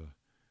at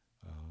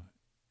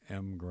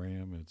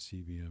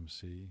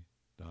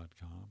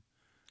mgraham@cbmc.com.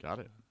 Got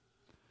it.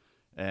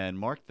 And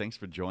Mark, thanks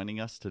for joining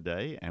us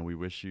today, and we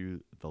wish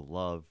you the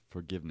love,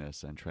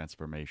 forgiveness, and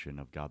transformation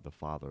of God the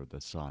Father,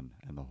 the Son,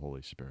 and the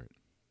Holy Spirit.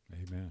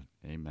 Amen.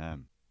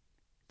 Amen.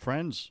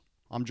 Friends,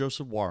 I'm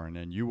Joseph Warren,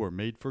 and you were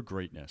made for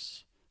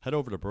greatness. Head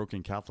over to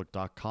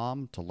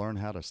brokencatholic.com to learn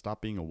how to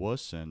stop being a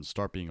wuss and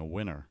start being a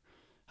winner.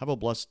 Have a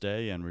blessed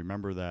day, and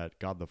remember that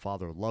God the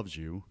Father loves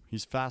you,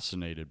 He's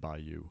fascinated by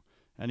you,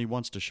 and He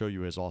wants to show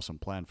you His awesome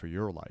plan for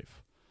your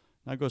life.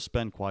 Now go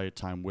spend quiet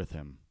time with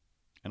Him,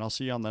 and I'll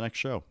see you on the next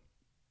show.